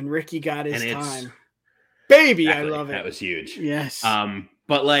 And Ricky got his time. Baby, exactly. I love it. That was huge. Yes.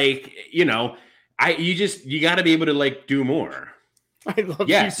 But like, you got to be able to like do more. I love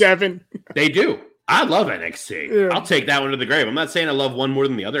you, Devin. They do. I love NXT. Yeah. I'll take that one to the grave. I'm not saying I love one more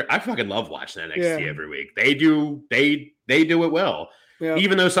than the other. I fucking love watching NXT every week. They do it well. Yeah.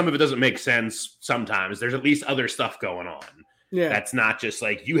 Even though some of it doesn't make sense sometimes, there's at least other stuff going on. Yeah. That's not just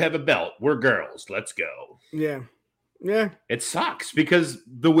like, you have a belt. We're girls. Let's go. Yeah. Yeah. It sucks because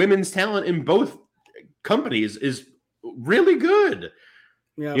the women's talent in both companies is really good.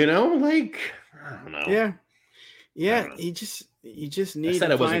 Yeah. Like, I don't know. Yeah. Yeah. You just need I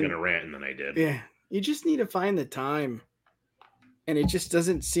said I wasn't going to rant and then I did. Yeah. You just need to find the time. And it just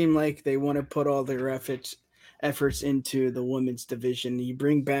doesn't seem like they want to put all their efforts into the women's division. You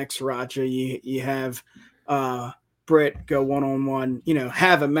bring back Sriracha, you have Britt go one-on-one,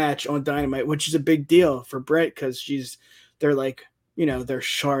 have a match on Dynamite, which is a big deal for Britt because they're like, they're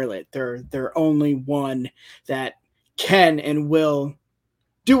Charlotte. They're only one that can and will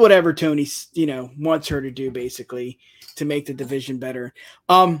do whatever Tony, wants her to do basically to make the division better.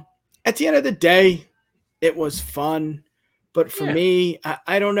 At the end of the day, it was fun, but for me,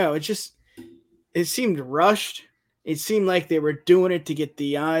 I don't know. It seemed rushed. It seemed like they were doing it to get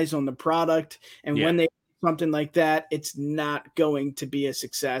the eyes on the product. And when they something like that, it's not going to be a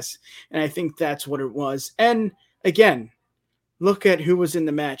success. And I think that's what it was. And again, look at who was in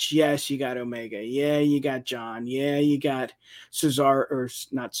the match. Yes, you got Omega. Yeah, you got John. Yeah, you got Cesaro, or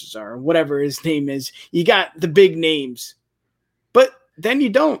not Cesaro, whatever his name is. You got the big names. But then you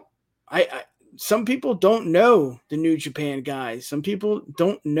don't. Some people don't know the New Japan guys. Some people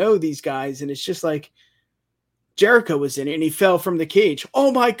don't know these guys. And it's just like Jericho was in it and he fell from the cage.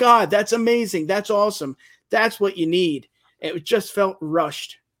 Oh my God, that's amazing. That's awesome. That's what you need. It just felt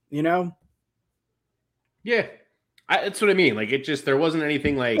rushed, you know? Yeah. That's what I mean. Like, it just, there wasn't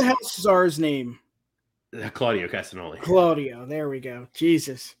anything like. What the hell's Cesaro's name? Claudio Castagnoli. Claudio. There we go.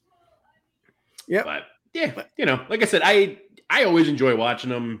 Jesus. Yep. But yeah, like I said, I always enjoy watching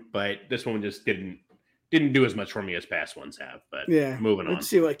them, but this one just didn't do as much for me as past ones have. But yeah, moving on. Let's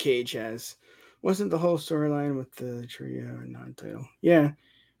see what Cage has. Wasn't the whole storyline with the trio and non-title? Yeah.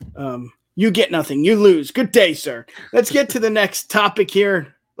 You get nothing. You lose. Good day, sir. Let's get to the next topic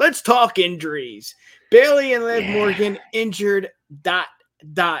here. Let's talk injuries. Bailey and Liv Morgan injured. ...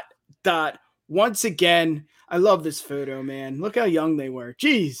 Once again. I love this photo, man. Look how young they were.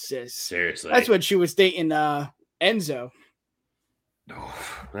 Jesus. Seriously. That's when she was dating Enzo. Oh,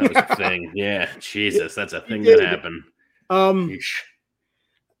 that was a thing. Yeah. Jesus. That's a thing that happened.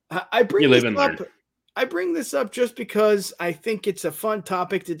 I bring this up just because I think it's a fun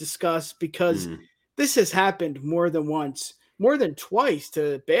topic to discuss because this has happened more than once, more than twice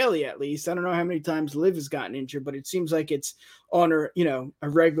to Bailey at least. I don't know how many times Liv has gotten injured, but it seems like it's on a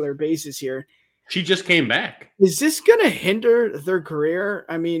regular basis here. She just came back. Is this going to hinder their career?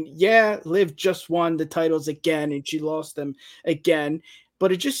 I mean, yeah, Liv just won the titles again and she lost them again.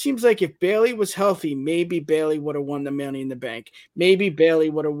 But it just seems like if Bailey was healthy, maybe Bailey would have won the Money in the Bank. Maybe Bailey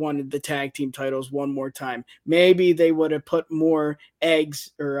would have won the tag team titles one more time. Maybe they would have put more eggs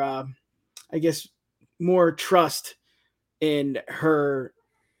or I guess more trust in her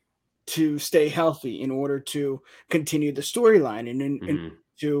to stay healthy in order to continue the storyline and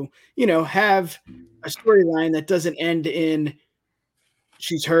to, have a storyline that doesn't end in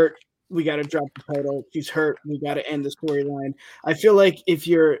she's hurt, we got to drop the title. She's hurt, we got to end the storyline. I feel like if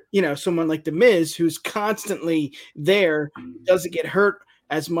you're, someone like The Miz, who's constantly there, doesn't get hurt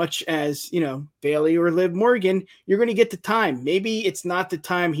as much as, Bailey or Liv Morgan, you're going to get the time. Maybe it's not the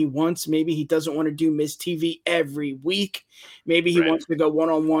time he wants. Maybe he doesn't want to do Miz TV every week. Maybe he wants to go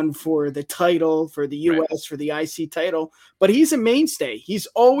one-on-one for the title, for the U.S., for the IC title. But he's a mainstay. He's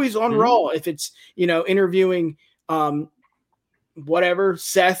always on Raw. If it's, interviewing whatever,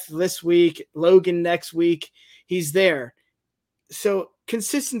 Seth this week, Logan next week, he's there. So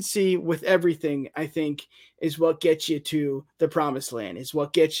consistency with everything, I think, is what gets you to the promised land, is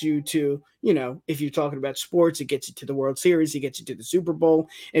what gets you to, if you're talking about sports, it gets you to the World Series, it gets you to the Super Bowl.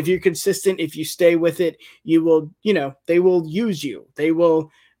 If you're consistent, if you stay with it, you will, they will use you. They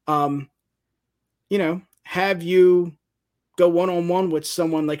will, have you go one-on-one with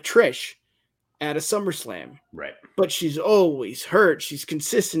someone like Trish at a SummerSlam. Right. But she's always hurt. She's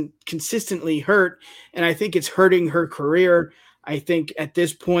consistently hurt. And I think it's hurting her career. I think at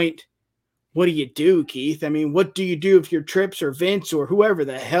this point, what do you do, Keith? I mean, what do you do if you're Trips or Vince or whoever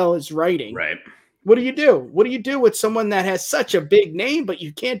the hell is writing? Right. What do you do? What do you do with someone that has such a big name, but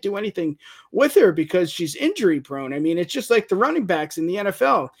you can't do anything with her because she's injury prone? I mean, it's just like the running backs in the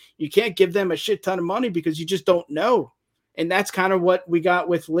NFL. You can't give them a shit ton of money because you just don't know. And that's kind of what we got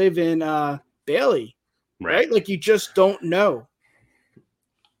with Liv and Bailey, right? Like you just don't know.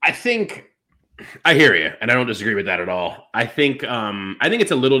 I think I hear you, and I don't disagree with that at all. I think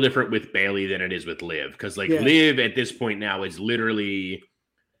it's a little different with Bailey than it is with Liv, because Liv at this point now is literally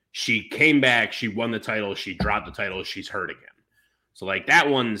she came back, she won the title, she dropped the title, she's hurt again. So like that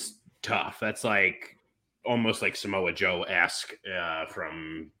one's tough. That's like almost like Samoa Joe-esque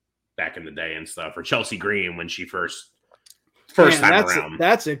from back in the day and stuff, or Chelsea Green when she first time around.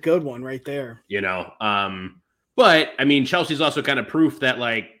 That's a good one right there. But I mean, Chelsea's also kind of proof that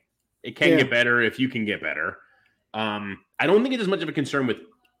like it can get better if you can get better. I don't think it's as much of a concern with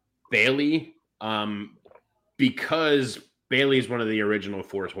Bailey because Bailey is one of the original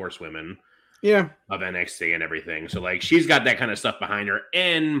 4 horsewomen of NXT and everything. So like she's got that kind of stuff behind her,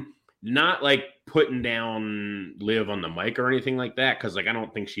 and not like putting down Liv on the mic or anything like that, because like I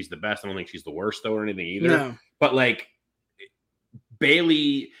don't think she's the best. I don't think she's the worst though or anything either. No. But like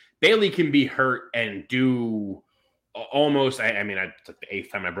Bailey can be hurt and do almost, I mean, it's like the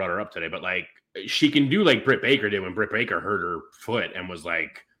 8th time I brought her up today, but like she can do like Britt Baker did when Britt Baker hurt her foot and was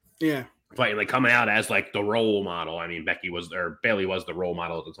like, fighting, like coming out as like the role model. I mean, Bailey was the role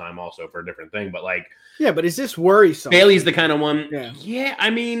model at the time also for a different thing, but like, but is this worrisome? Bailey's the kind of one. Yeah. I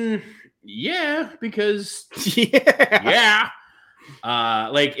mean, because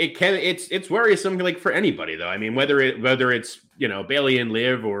like it's worrisome like for anybody though. I mean, whether it's, Bailey and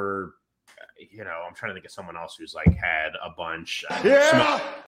Liv or, I'm trying to think of someone else who's like had a bunch.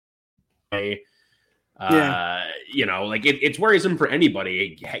 Like it's worrisome for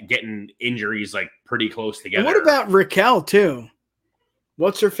anybody getting injuries like pretty close together. And what about Raquel too?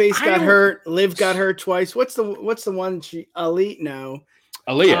 What's her face got hurt? Liv got hurt twice. What's the one? Ali? No.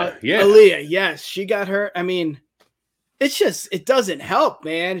 Aaliyah, Aaliyah, yes, she got hurt. I mean, it doesn't help,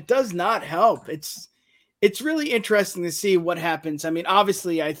 man. It does not help. It's really interesting to see what happens. I mean,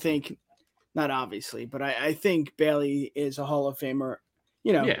 obviously, I think not obviously, but I think Bayley is a Hall of Famer.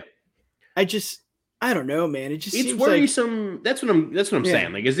 You know, I don't know, man. It just it's seems worrisome. Like, that's what I'm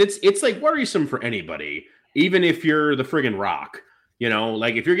saying. Like, it's like worrisome for anybody, even if you're the friggin' Rock. You know,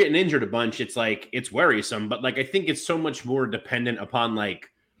 like if you're getting injured a bunch, it's like it's worrisome. But like I think it's so much more dependent upon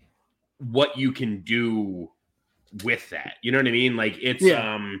like what you can do with that. You know what I mean? Like it's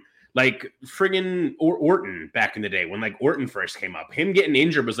like friggin' Orton back in the day when like Orton first came up. Him getting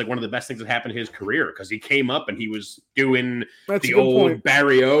injured was like one of the best things that happened to his career because he came up and he was doing the old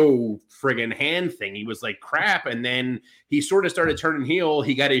Barry O friggin' hand thing. He was like crap, and then he sort of started turning heel.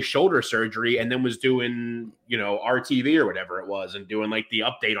 He got his shoulder surgery and then was doing, you know, RTV or whatever it was and doing like the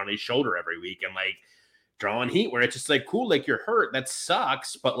update on his shoulder every week and like drawing heat where it's just like, cool, like you're hurt. That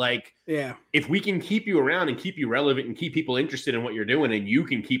sucks. But like, if we can keep you around and keep you relevant and keep people interested in what you're doing and you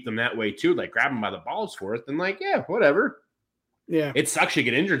can keep them that way too, like grab them by the balls for it, then like, yeah, whatever. Yeah. It sucks you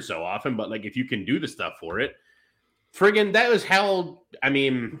get injured so often, but like if you can do the stuff for it, friggin' that was how, I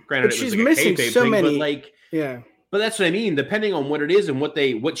mean, granted, she's it was like missing a so thing, many. But like, but that's what I mean. Depending on what it is and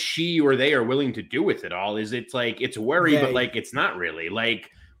what she or they are willing to do with it all, is it's like, it's a worry, but like, it's not really like,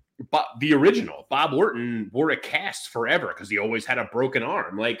 but the original Bob Orton wore a cast forever because he always had a broken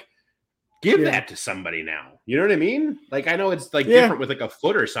arm. Like, give that to somebody now. You know what I mean? Like, I know it's like different with like a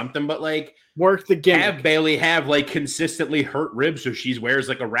foot or something, but like, work the game. Have Bayley have like consistently hurt ribs, so she wears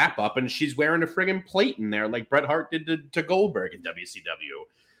like a wrap up and she's wearing a friggin' plate in there, like Bret Hart did to Goldberg in WCW.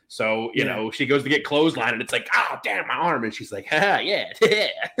 So, you know, she goes to get clothesline and it's like, oh, damn, my arm. And she's like,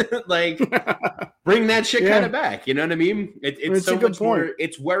 like, bring that shit kind of back. You know what I mean? It's so much more.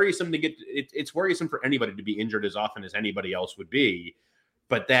 It's worrisome to get, it's worrisome for anybody to be injured as often as anybody else would be.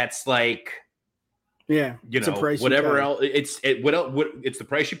 But that's like, you know, whatever else. It's the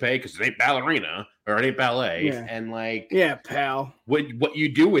price you pay because it ain't ballerina or it ain't ballet. And like, pal. What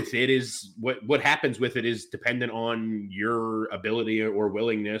you do with it is what happens with it is dependent on your ability or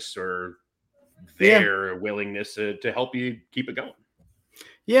willingness or their willingness to help you keep it going.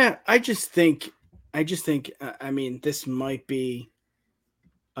 Yeah, I just think. I mean, this might be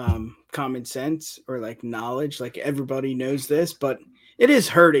common sense or like knowledge. Like everybody knows this, but it is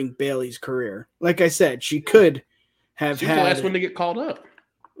hurting Bayley's career. Like I said, she could have She's the last one to get called up.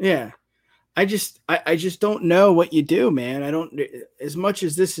 Yeah. I just don't know what you do, man. I don't, as much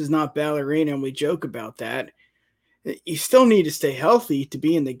as this is not ballerina and we joke about that, you still need to stay healthy to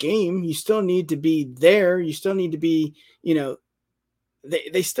be in the game. You still need to be there. You still need to be, you know,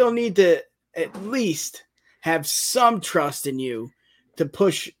 they still need to at least have some trust in you to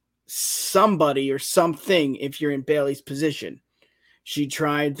push somebody or something if you're in Bayley's position. She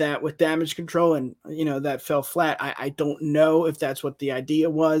tried that with Damage Control and, you know, that fell flat. I don't know if that's what the idea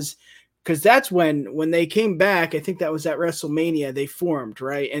was because that's when they came back. I think that was at WrestleMania they formed,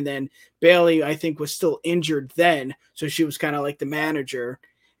 right? And then Bayley, I think, was still injured then. So she was kind of like the manager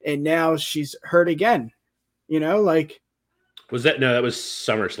and now she's hurt again, you know, like. Was that? No, that was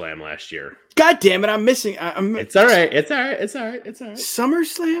SummerSlam last year. God damn it. I'm missing. It's all right. It's all right. It's all right. It's all right.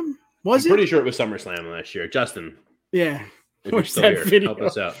 SummerSlam? Was I'm pretty sure it was SummerSlam last year. Justin. Yeah. Where's that video? Help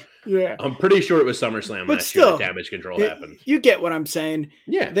us out. Yeah. I'm pretty sure it was SummerSlam last year that Damage Control happened. You get what I'm saying.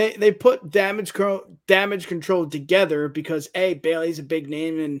 Yeah. They put Damage Control together because A, Bayley's a big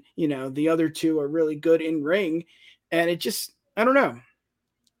name and, you know, the other two are really good in ring. And it just, I don't know.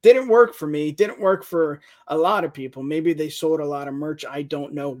 Didn't work for me. Didn't work for a lot of people. Maybe they sold a lot of merch. I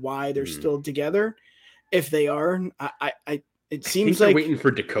don't know why they're still together. If they are, it seems like they're waiting for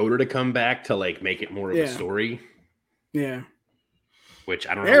Dakota to come back to like make it more of a story. Yeah. Which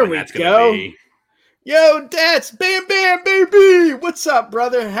I don't know when that's going to be. Yo, that's Bam Bam Baby. What's up,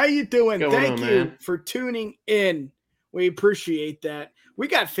 brother? How you doing? Thank you for tuning in. We appreciate that. We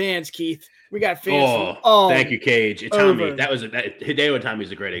got fans, Keith. We got fans. Thank you, Cage. Tommy, Hideo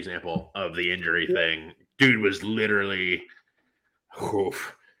Tommy's a great example of the injury thing. Dude was literally,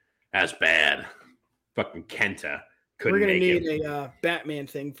 that's bad. Fucking Kenta couldn't We're gonna make it. need a Batman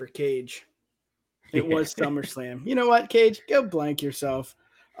thing for Cage. It was SummerSlam. You know what, Cage? Go blank yourself.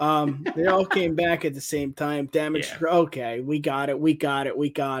 They all came back at the same time. Damage. Yeah. Okay, we got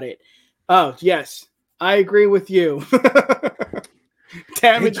it. Oh, yes. I agree with you.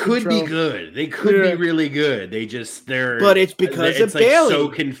 Damage could control. Be good. They could be really good. But it's because of like Bayley. So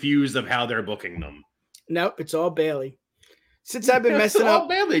confused of how they're booking them. Nope, it's all Bayley. Since I've been messing up.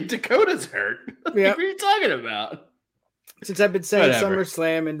 Bayley. Dakota's hurt. What are you talking about? Since I've been saying Whatever.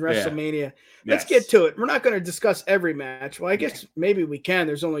 SummerSlam and WrestleMania, let's Yes. get to it. We're not going to discuss every match. Well, I guess maybe we can.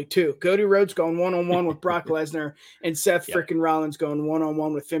 There's only 2. Cody Rhodes going one-on-one with Brock Lesnar, and Seth freaking Rollins going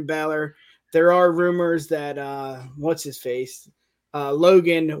one-on-one with Finn Balor. There are rumors that what's his face,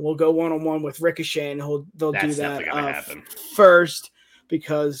 Logan will go one-on-one with Ricochet, and they'll do that happen. first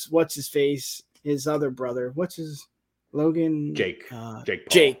because what's his face, his other brother, what's his Logan? Jake Paul.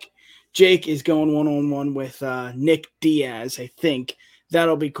 Jake is going one-on-one with Nick Diaz, I think.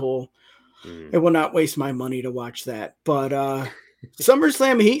 That'll be cool. It will not waste my money to watch that. But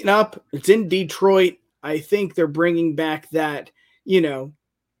SummerSlam heating up. It's in Detroit. I think they're bringing back that,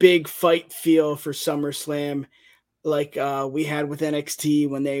 big fight feel for SummerSlam like we had with NXT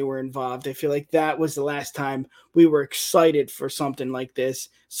when they were involved. I feel like that was the last time we were excited for something like this.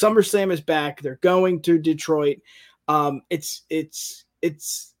 SummerSlam is back. They're going to Detroit.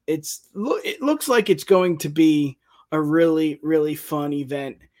 It looks like it's going to be a really, really fun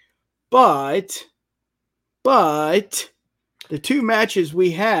event. But the 2 matches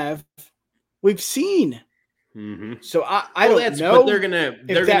we've seen. Mm-hmm. So I don't know. But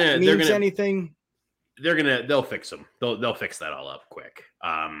if that means anything. They'll fix them. They'll fix that all up quick.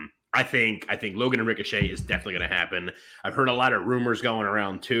 I think Logan and Ricochet is definitely going to happen. I've heard a lot of rumors going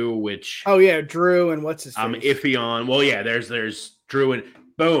around too, which Drew and what's his face? I'm iffy on. Well, yeah, there's Drew and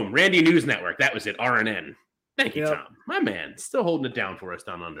boom, Randy News Network. That was it. RNN. Thank you, Tom. My man, still holding it down for us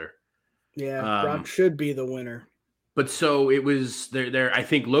down under. Yeah, Brock should be the winner. But so it was there. I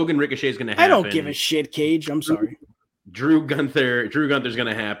think Logan Ricochet is going to happen. I don't give a shit, Cage. I'm sorry. Drew Gunther's going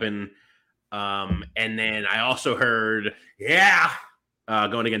to happen. And then I also heard,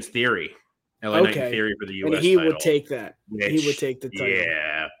 going against Theory. LA Knight Theory for the US and he title. Would take that. He would take the title.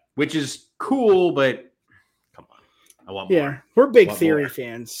 Yeah, which is cool, but come on. I want more. Yeah, we're big Theory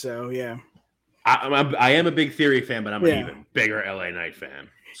fans, so yeah. I am a big Theory fan, but I'm an even bigger LA Knight fan.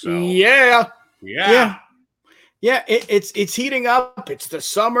 So yeah. It's heating up. It's the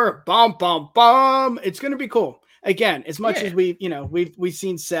summer. Bum bum bum. It's gonna be cool. Again, as much as we've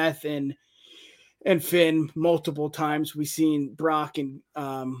seen Seth and Finn multiple times, we've seen Brock and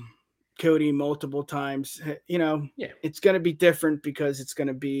Cody multiple times. It's gonna be different because it's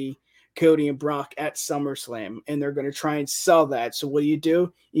gonna be Cody and Brock at SummerSlam, and they're gonna try and sell that. So what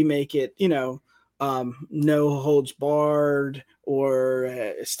do? You make it, no holds barred or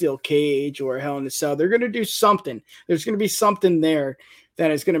a steel cage or Hell in a Cell. They're going to do something. There's going to be something there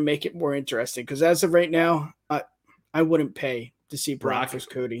that is going to make it more interesting. Because as of right now, I wouldn't pay to see Brock versus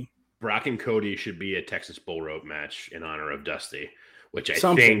Cody. Brock and Cody should be a Texas Bull Rope match in honor of Dusty, which I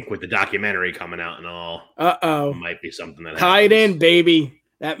think with the documentary coming out and all, might be something that tie it in, baby.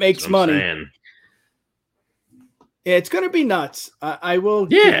 That makes money. Saying. Yeah, it's going to be nuts. I will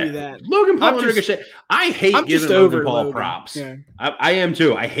give you that. Logan Paul and Ricochet. I hate giving Logan Paul props. Yeah. I am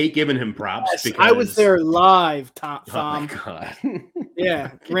too. I hate giving him props because I was there live, Tom. Oh my God.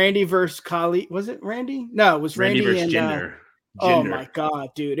 Yeah. Randy versus Kali. Was it Randy? No, it was Randy versus and Jinder. Oh my God,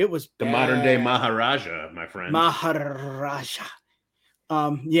 dude. It was the modern day Maharaja, my friend. Maharaja.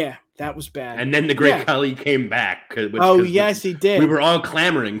 Yeah, that was bad. And then the Great Khali came back. Yes, he did. We were all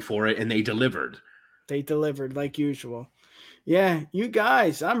clamoring for it, and they delivered. They delivered like usual. Yeah, you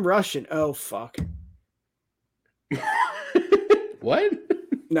guys, I'm rushing. Oh, fuck. What?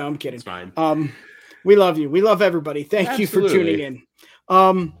 No, I'm kidding. It's fine. We love you. We love everybody. Thank you for tuning in.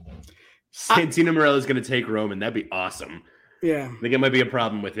 Santino Marella is going to take Roman. That'd be awesome. Yeah. I think it might be a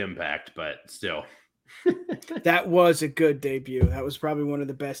problem with Impact, but still. That was a good debut. That was probably one of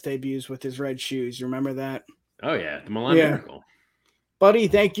the best debuts with his red shoes. You remember that? Oh, yeah. The Milan Miracle. Buddy,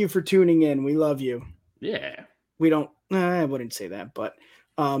 thank you for tuning in. We love you. Yeah. We don't, I wouldn't say that, but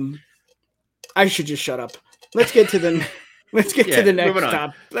I should just shut up. Let's get to the next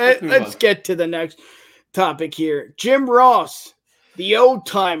topic. Let's get to the next topic here. Jim Ross, the old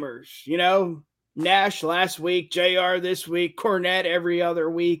timers, Nash last week, JR this week, Cornette every other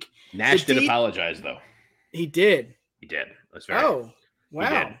week. Nash did apologize though. He did. That's right. Oh,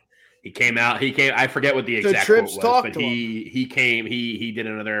 wow. He came out. I forget what the exact quote was, but he came. He had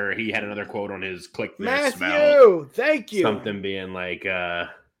another quote on his click this Matthew, thank you. Something being like,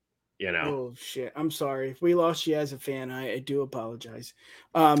 Oh shit! I'm sorry if we lost you as a fan. I do apologize.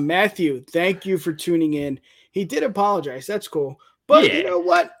 Matthew, thank you for tuning in. He did apologize. That's cool. But you know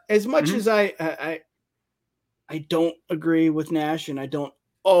what? As much as I don't agree with Nash, and I don't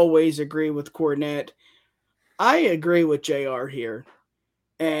always agree with Cornette, I agree with JR here.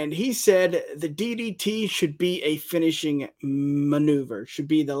 And he said the DDT should be a finishing maneuver, should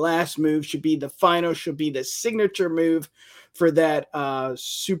be the last move, should be the final, should be the signature move for that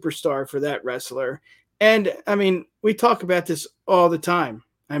superstar, for that wrestler. And I mean, we talk about this all the time.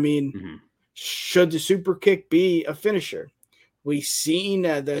 I mean, should the super kick be a finisher? We've seen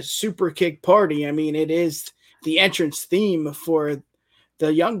the super kick party. I mean, it is the entrance theme for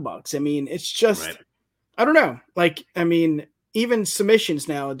the Young Bucks. I mean, it's just, I don't know. Like, I mean, even submissions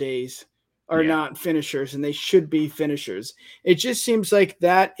nowadays are not finishers, and they should be finishers. It just seems like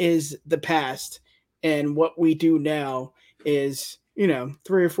that is the past, and what we do now is, 3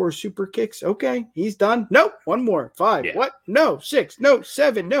 or 4 super kicks. Okay, he's done. Nope, one more. 5. Yeah. What? No, 6. No,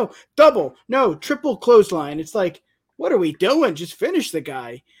 7. No, double. No, triple clothesline. It's like, what are we doing? Just finish the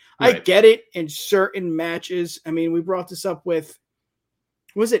guy. Right. I get it in certain matches. I mean, we brought this up with,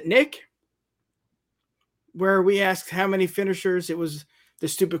 was it Nick? Where we asked how many finishers. It was the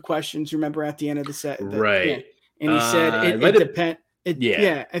stupid questions, remember, at the end of the set. Right. Yeah. And he said it depends.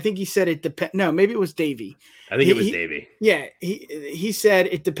 Yeah, I think he said it depends. No, maybe it was Davey. I think it was Davey. Yeah, he said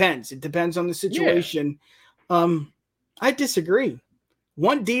it depends. It depends on the situation. Yeah. I disagree.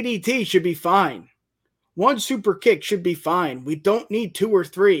 1 DDT should be fine. 1 super kick should be fine. We don't need 2 or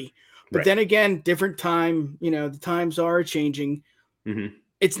 3. But then again, different time. The times are changing. Mm-hmm.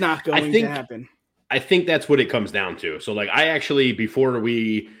 It's not going to happen. I think that's what it comes down to. So, like, I actually, before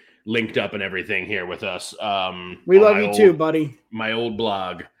we linked up and everything here with us, we love you too, buddy. My old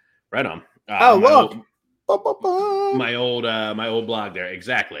blog, right on. Look, my old blog there,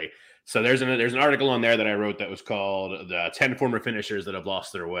 exactly. So there's an article on there that I wrote that was called "The 10 Former Finishers That Have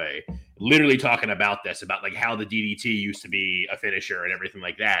Lost Their Way," literally talking about this, about like how the DDT used to be a finisher and everything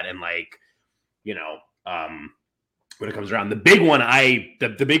like that, and like, when it comes around, the big one,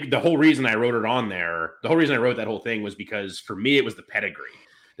 the whole reason I wrote it on there, the whole reason I wrote that whole thing was because for me it was the pedigree.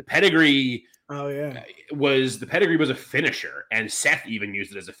 The pedigree, was a finisher, and Seth even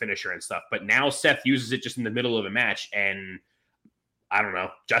used it as a finisher and stuff. But now Seth uses it just in the middle of a match, and I don't know,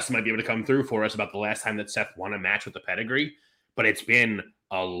 Justin might be able to come through for us about the last time that Seth won a match with the pedigree. But it's been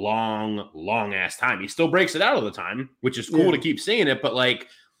a long ass time. He still breaks it out all the time, which is cool to keep seeing it, but like,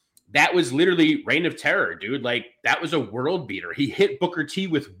 that was literally Reign of Terror, dude. Like, that was a world beater. He hit Booker T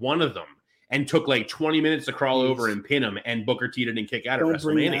with one of them and took like 20 minutes to crawl over and pin him, and Booker T didn't kick out at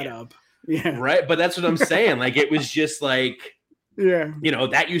WrestleMania. Bring that up. Yeah. Right? But that's what I'm saying. Like, it was just like,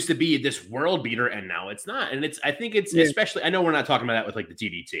 that used to be this world beater, and now it's not. And I think it's especially, I know we're not talking about that with like the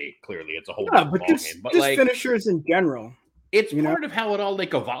DDT. Clearly, it's a whole different ballgame. But like, finishers in general. It's part of how it all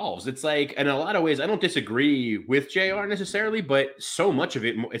like evolves. It's like, in a lot of ways, I don't disagree with JR necessarily, but so much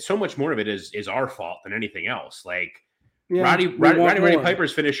more of it is our fault than anything else. Like, Roddy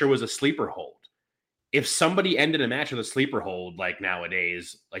Piper's finisher was a sleeper hold. If somebody ended a match with a sleeper hold, like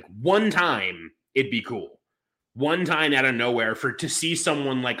nowadays, like one time, it'd be cool. One time out of nowhere to see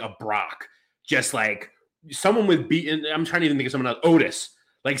someone like a Brock, just like someone with I'm trying to even think of someone else, Otis.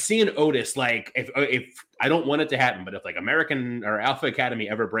 Like, seeing Otis, like, if I don't want it to happen, but if like American or Alpha Academy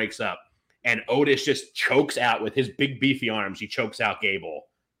ever breaks up and Otis just chokes out with his big beefy arms, he chokes out Gable.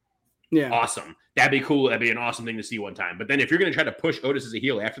 Yeah. Awesome. That'd be cool. That'd be an awesome thing to see one time. But then if you're going to try to push Otis as a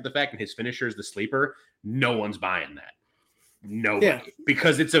heel after the fact and his finisher is the sleeper, no one's buying that. Nobody. Yeah.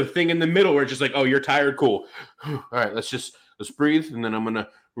 Because it's a thing in the middle where it's just like, oh, you're tired. Cool. All right, let's breathe. And then we're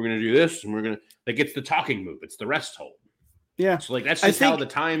going to do this. And we're going to, like, it's the talking move. It's the rest hold. Yeah. So, like, that's just how the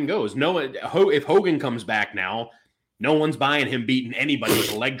time goes. If Hogan comes back now, no one's buying him beating anybody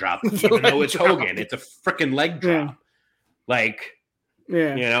with a leg drop, even though it's Hogan. It's a freaking leg drop. Yeah. Like,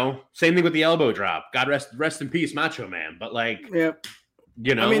 same thing with the elbow drop. God rest in peace, Macho Man. But like, I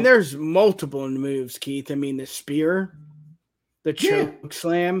mean, there's multiple moves, Keith. I mean, the spear, the choke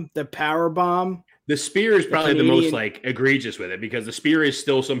slam, the power bomb. The spear is probably the most like egregious with it, because the spear is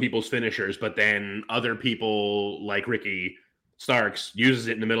still some people's finishers, but then other people like Ricky Starks uses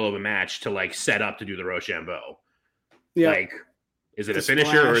it in the middle of a match to like set up to do the Rochambeau. Yeah. Like, is it a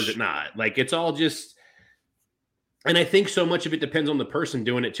finisher or is it not? Like, it's all just, and I think so much of it depends on the person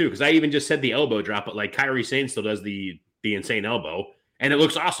doing it too. Cause I even just said the elbow drop, but like Kairi Sane still does the insane elbow, and it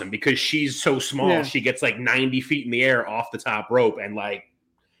looks awesome because she's so small. Yeah. She gets like 90 feet in the air off the top rope and like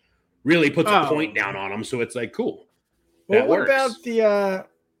really puts a point down on them. So it's like, cool. Well, what about the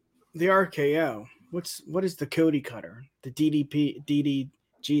RKO? What is the Cody cutter? The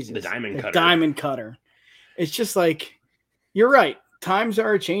Jesus. The diamond cutter. Diamond cutter. It's just like, you're right. Times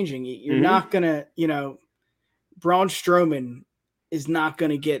are changing. You're not going to, Braun Strowman is not going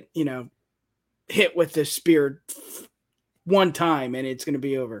to get, hit with the spear one time and it's going to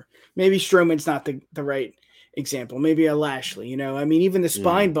be over. Maybe Strowman's not the right example. Maybe a Lashley, I mean, even the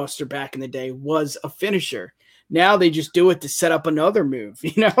spine buster back in the day was a finisher. Now they just do it to set up another move,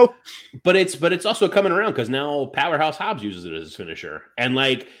 you know? But it's also coming around because now Powerhouse Hobbs uses it as his finisher. And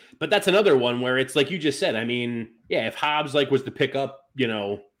like, but that's another one where it's like you just said. I mean, yeah, if Hobbs like was to pick up, you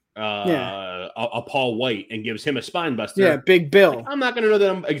know, a Paul White and gives him a spine buster. Yeah, Big Bill. Like, I'm not going to know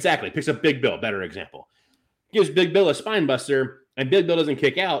that exactly. Picks up Big Bill, better example. Gives Big Bill a spine buster and Big Bill doesn't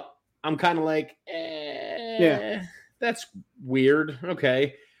kick out. I'm kind of like, that's weird.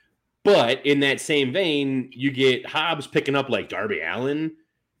 Okay. But in that same vein, you get Hobbs picking up like Darby Allin,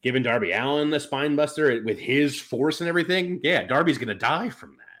 giving Darby Allin the spine buster with his force and everything. Yeah, Darby's going to die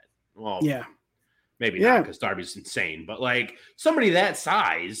from that. Well, yeah. Maybe not because Darby's insane, but like somebody that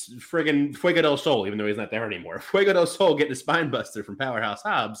size, friggin' Fuego del Sol, even though he's not there anymore, Fuego del Sol getting a spine buster from Powerhouse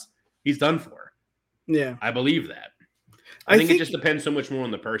Hobbs, he's done for. Yeah. I believe that. I think it just depends so much more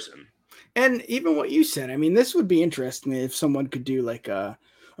on the person. And even what you said, I mean, this would be interesting if someone could do like a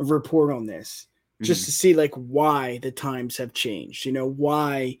report on this, just to see like why the times have changed, you know,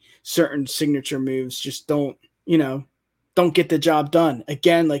 why certain signature moves just don't get the job done.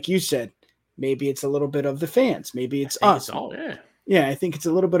 Again, like you said, maybe it's a little bit of the fans. Maybe it's us. Yeah, I think it's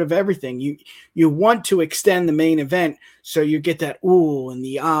a little bit of everything. You want to extend the main event so you get that ooh and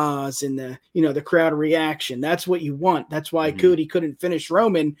the ahs and the crowd reaction. That's what you want. That's why Cody couldn't finish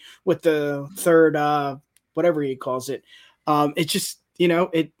Roman with the third whatever he calls it. It just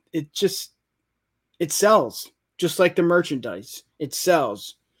it sells just like the merchandise. It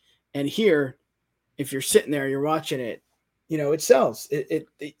sells. And here, if you're sitting there, you're watching it, it sells. It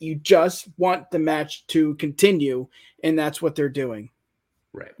you just want the match to continue, and that's what they're doing.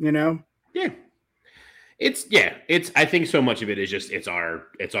 Right. Yeah. It's I think so much of it is just it's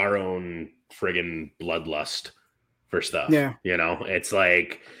our own friggin' bloodlust for stuff. Yeah. It's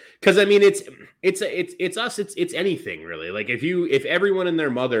like, because I mean it's us, it's anything really. Like if everyone and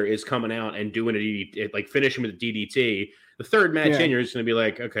their mother is coming out and doing it, like finishing with a DDT, the third match in, you're just gonna be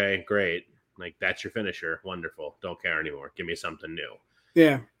like, okay, great. Like, that's your finisher. Wonderful. Don't care anymore. Give me something new.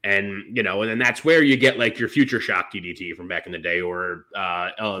 Yeah. And, and then that's where you get, like, your Future Shock DDT from back in the day, or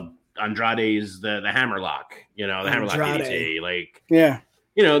Andrade's the Hammerlock, the Hammerlock DDT. Like, yeah.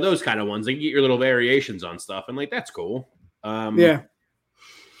 Those kind of ones. Like, you get your little variations on stuff, and, like, that's cool. Yeah.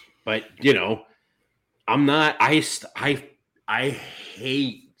 But, I'm not, I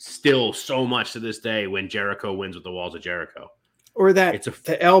hate still so much to this day when Jericho wins with the Walls of Jericho. Or that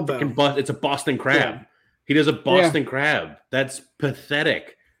the elbow. It's a Boston Crab. Yeah. He does a Boston Crab. That's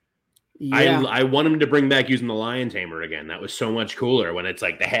pathetic. Yeah. I want him to bring back using the Lion Tamer again. That was so much cooler when it's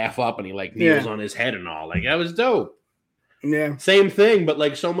like the half up and he like kneels on his head and all. Like, that was dope. Yeah. Same thing, but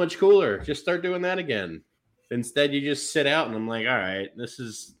like so much cooler. Just start doing that again. Instead, you just sit out and I'm like, all right,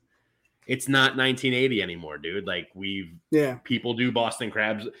 it's not 1980 anymore, dude. Like people do Boston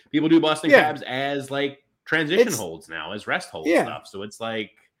Crabs. People do Boston Crabs as like transition holds now, as rest hold stuff. So it's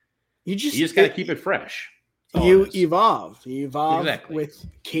like you just got to keep it fresh. You evolve exactly. with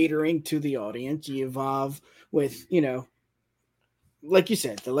catering to the audience. You evolve with, like you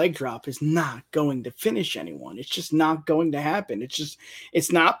said, the leg drop is not going to finish anyone. It's just not going to happen.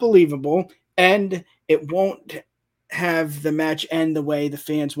 It's not believable, and it won't have the match end the way the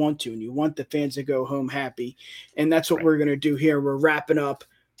fans want to. And you want the fans to go home happy. And that's what we're going to do here. We're wrapping up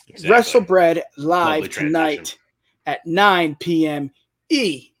WrestleBread live tonight at 9 p.m.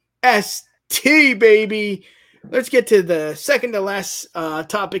 EST, baby. Let's get to the second to last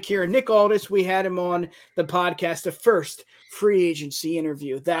topic here. Nick Aldis, we had him on the podcast, the first free agency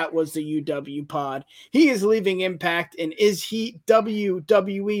interview. That was the UWPOD. He is leaving Impact, and is he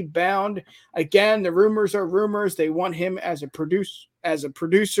WWE bound? Again, the rumors are rumors. They want him as a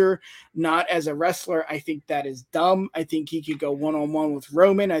producer, not as a wrestler. I think that is dumb. I think he could go one-on-one with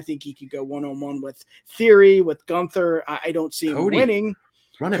Roman. I think he could go one-on-one with Theory, with Gunther. I don't see him winning.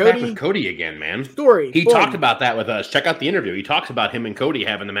 Run it back with Cody again, man. He talked about that with us. Check out the interview. He talks about him and Cody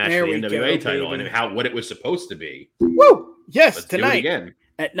having the match for the NWA title and what it was supposed to be. Woo! Yes, Let's tonight again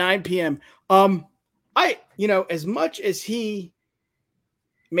at 9 p.m. As much as he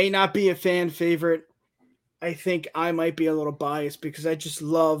may not be a fan favorite, I think I might be a little biased because I just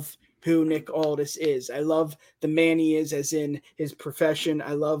love who Nick Aldis is. I love the man he is, as in his profession.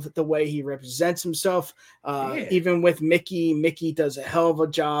 I love the way he represents himself. Even with Mickey does a hell of a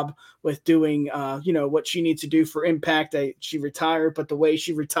job with doing, what she needs to do for Impact. She retired, but the way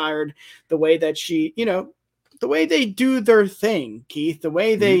she retired, the way that she, the way they do their thing, Keith, the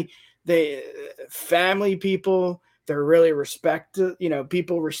way they family people, they're really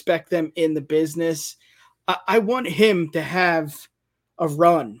people respect them in the business. I want him to have a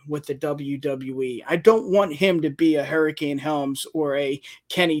run with the WWE. I don't want him to be a Hurricane Helms or a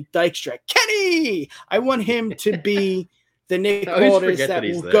Kenny Dykstra. Kenny me. I want him to be the Nick I always Aldis forget that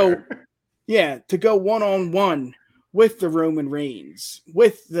he's will there. go, to go one-on-one with the Roman Reigns,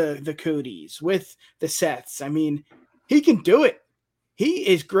 with the Codys, with the Seths. I mean, he can do it. He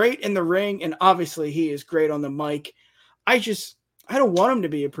is great in the ring, and obviously he is great on the mic. I don't want him to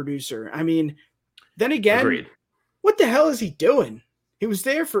be a producer. I mean, then again, Agreed. what the hell is he doing? He was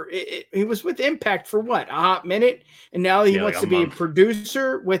there he was with Impact for what, a hot minute, and now he wants to be a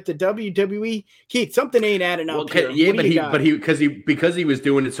producer with the WWE. Keith, something ain't adding up here. Yeah, because he was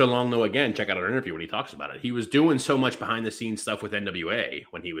doing it so long though. Again, check out our interview when he talks about it. He was doing so much behind the scenes stuff with NWA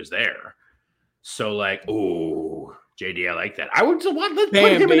when he was there. So like, oh, JD, I like that. I would let's put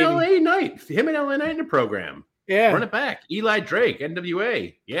him in LA Knight in the program. Yeah, run it back. Eli Drake,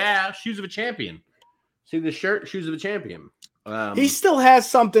 NWA. Yeah, shoes of a champion. See the shirt, shoes of a champion. He still has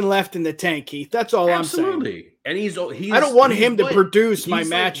something left in the tank, Keith. That's all I'm saying. Absolutely. And he's I don't want him to produce my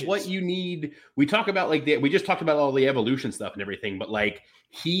matches. What you need. We talk about we just talked about all the evolution stuff and everything, but like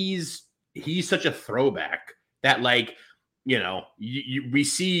he's such a throwback that like, you know, we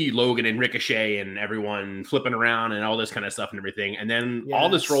see Logan and Ricochet and everyone flipping around and all this kind of stuff and everything, and then all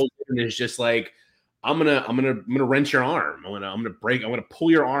this rolls in is just like, I'm gonna wrench your arm. I'm gonna pull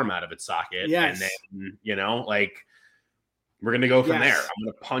your arm out of its socket, and then you know, like. We're going to go from there. I'm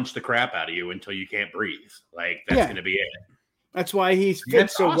going to punch the crap out of you until you can't breathe. Like, that's going to be it. That's why he's fit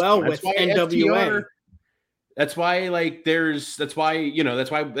so well with NWA. That's why, like, that's why we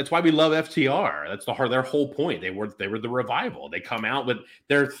love FTR. That's their whole point. They were the revival. They come out with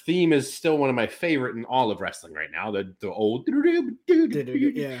their theme is still one of my favorite in all of wrestling right now. The old,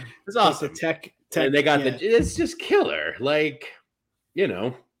 it's awesome. The tech, and they got it's just killer. Like, you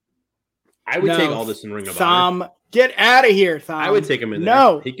know, I would take all this in Ring of Honor. Get out of here, Thom. I would take him in there.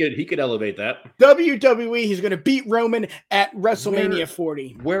 No. He could elevate that. WWE, he's going to beat Roman at WrestleMania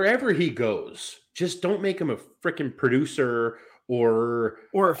 40. Wherever he goes, just don't make him a freaking producer or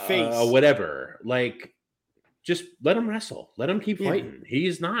a face. Whatever. Like, just let him wrestle. Let him keep fighting.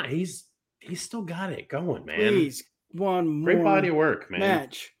 He's still got it going, man. Please, one more great body of work, man.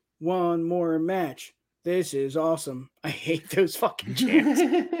 Match. One more match. This is awesome. I hate those fucking chants.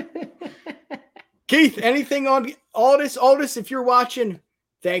 Keith, anything on Aldis? Aldis, if you're watching,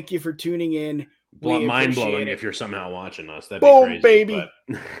 thank you for tuning in. Mind-blowing if you're somehow watching us. That'd be crazy, baby.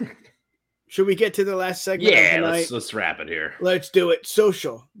 Should we get to the last segment of the night? Let's wrap it here. Let's do it.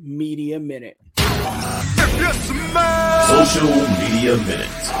 Social Media Minute. Social Media Minute.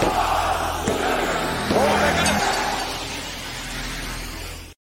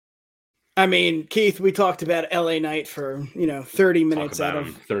 I mean, Keith, we talked about LA Knight for, 30 minutes out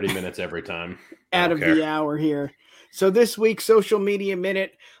of 30 minutes every time. Out of the hour here. So this week's Social Media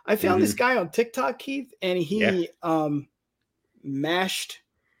Minute, I found this guy on TikTok, Keith, and he mashed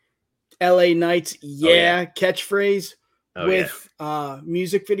LA Knight's catchphrase with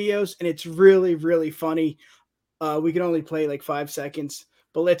music videos, and it's really, really funny. We can only play like 5 seconds,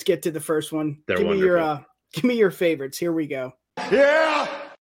 but let's get to the first one. Give me your favorites. Here we go. Yeah.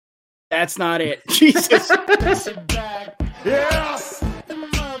 That's not it. Jesus. Yeah.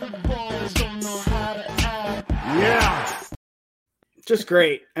 Yeah. Just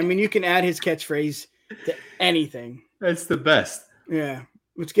great. I mean, you can add his catchphrase to anything. That's the best. Yeah.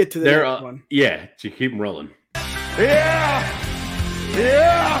 Let's get to the next one. Yeah. Just keep them rolling. Yeah.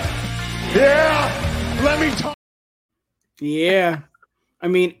 Yeah. Yeah. Let me talk. Yeah. I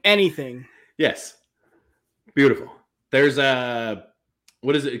mean, anything. Yes. Beautiful. There's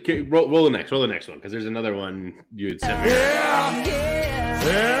what is it? Roll the next one, because there's another one you had sent me. Yeah.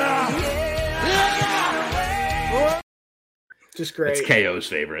 Yeah. Just great. It's KO's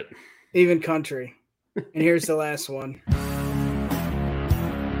favorite. Even country. And here's the last one.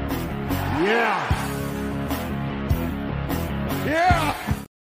 Yeah. Yeah.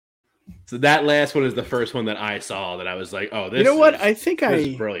 So that last one is the first one that I saw that I was like, oh, this You know what? I think this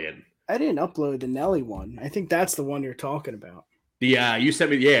is brilliant. I didn't upload the Nelly one. I think that's the one you're talking about. You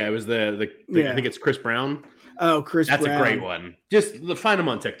sent me, it was the I think it's Chris Brown. Oh, Chris Brown. That's a great one. Just find him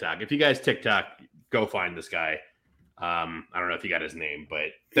on TikTok. If you guys TikTok, go find this guy. I don't know if you got his name, but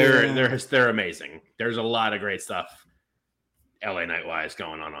they're amazing. There's a lot of great stuff LA Knight wise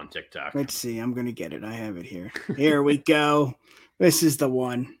going on TikTok. Let's see. I'm going to get it. I have it here. Here we go. This is the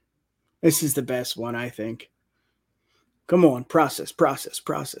one. This is the best one, I think. Come on. Process.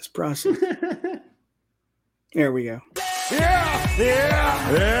 There we go. Yeah.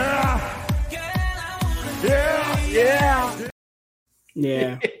 Yeah. Yeah. Yeah.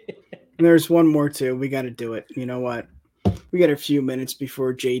 Yeah. There's one more too. We got to do it. You know what? We got a few minutes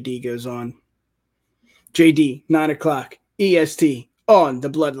before JD goes on. JD, 9 o'clock, EST, on the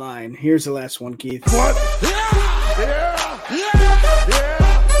Bloodline. Here's the last one, Keith. What?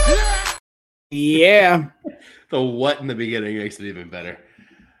 Yeah. The what in the beginning makes it even better.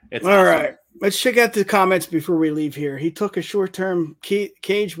 It's All awesome. right. Let's check out the comments before we leave here. He took a short-term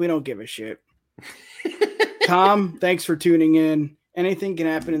cage. We don't give a shit. Tom, thanks for tuning in. Anything can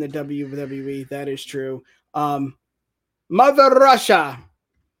happen in the WWE. That is true. Mother Russia.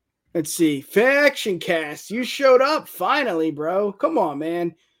 Let's see. Faction Cast. You showed up finally, bro. Come on,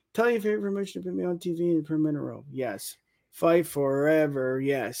 man. Tell your favorite promotion to put me on TV in per minute row. Yes. Fight forever.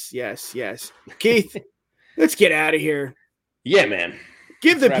 Yes. Keith, let's get out of here. Yeah, man.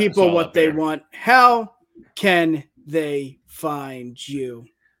 Give the Let's wrap people this all what up they here. want. How can they find you?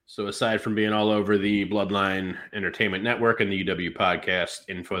 So aside from being all over the Bloodline Entertainment Network and the UW podcast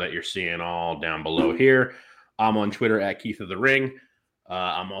info that you're seeing all down below here, I'm on Twitter at Keith of the Ring.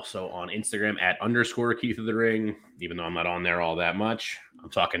 I'm also on Instagram at _Keith of the Ring, even though I'm not on there all that much. I'm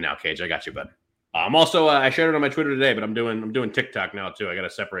talking now, Cage. I got you, bud. I'm also I shared it on my Twitter today, but I'm doing TikTok now too. I got a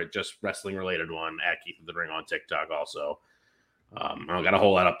separate, just wrestling related one at Keith of the Ring on TikTok also. I don't got a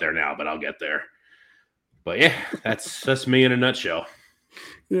whole lot up there now, but I'll get there. But yeah, that's me in a nutshell.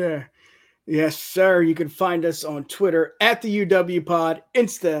 Yeah. Yes, sir. You can find us on Twitter at the UWPOD,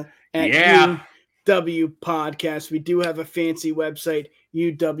 Insta at UW Podcast. We do have a fancy website,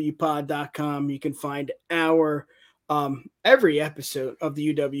 uwpod.com. You can find our every episode of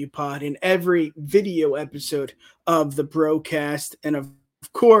the UW Pod and every video episode of the broadcast. And of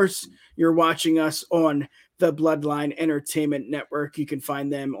course, you're watching us on the Bloodline Entertainment Network. You can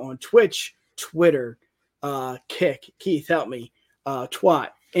find them on Twitch, Twitter, Kick. Keith, help me. Twat,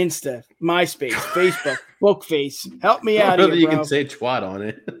 Insta, MySpace, Facebook, Bookface. Help me out I don't know here, that you bro. can say twat on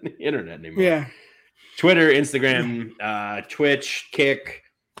it the internet anymore. Yeah. Twitter, Instagram, Twitch, Kick.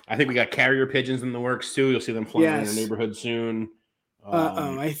 I think we got carrier pigeons in the works too. You'll see them flying in your neighborhood soon.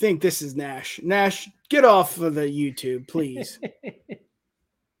 I think this is Nash. Nash, get off of the YouTube, please.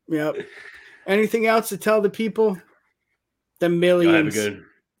 Yep. Anything else to tell the people? The millions. Y'all have a good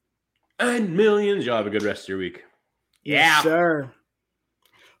and millions. Y'all have a good rest of your week. Yes, sir.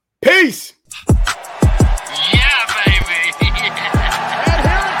 Peace.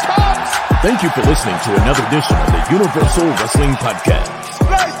 Thank you for listening to another edition of the Universal Wrestling Podcast.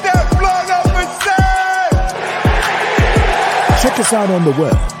 Like that blood up and say! Check us out on the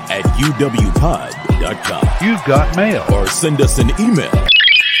web at uwpod.com. You've got mail. Or send us an email.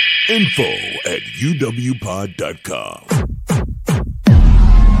 info@uwpod.com.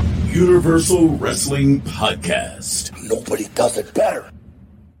 Universal Wrestling Podcast. Nobody does it better.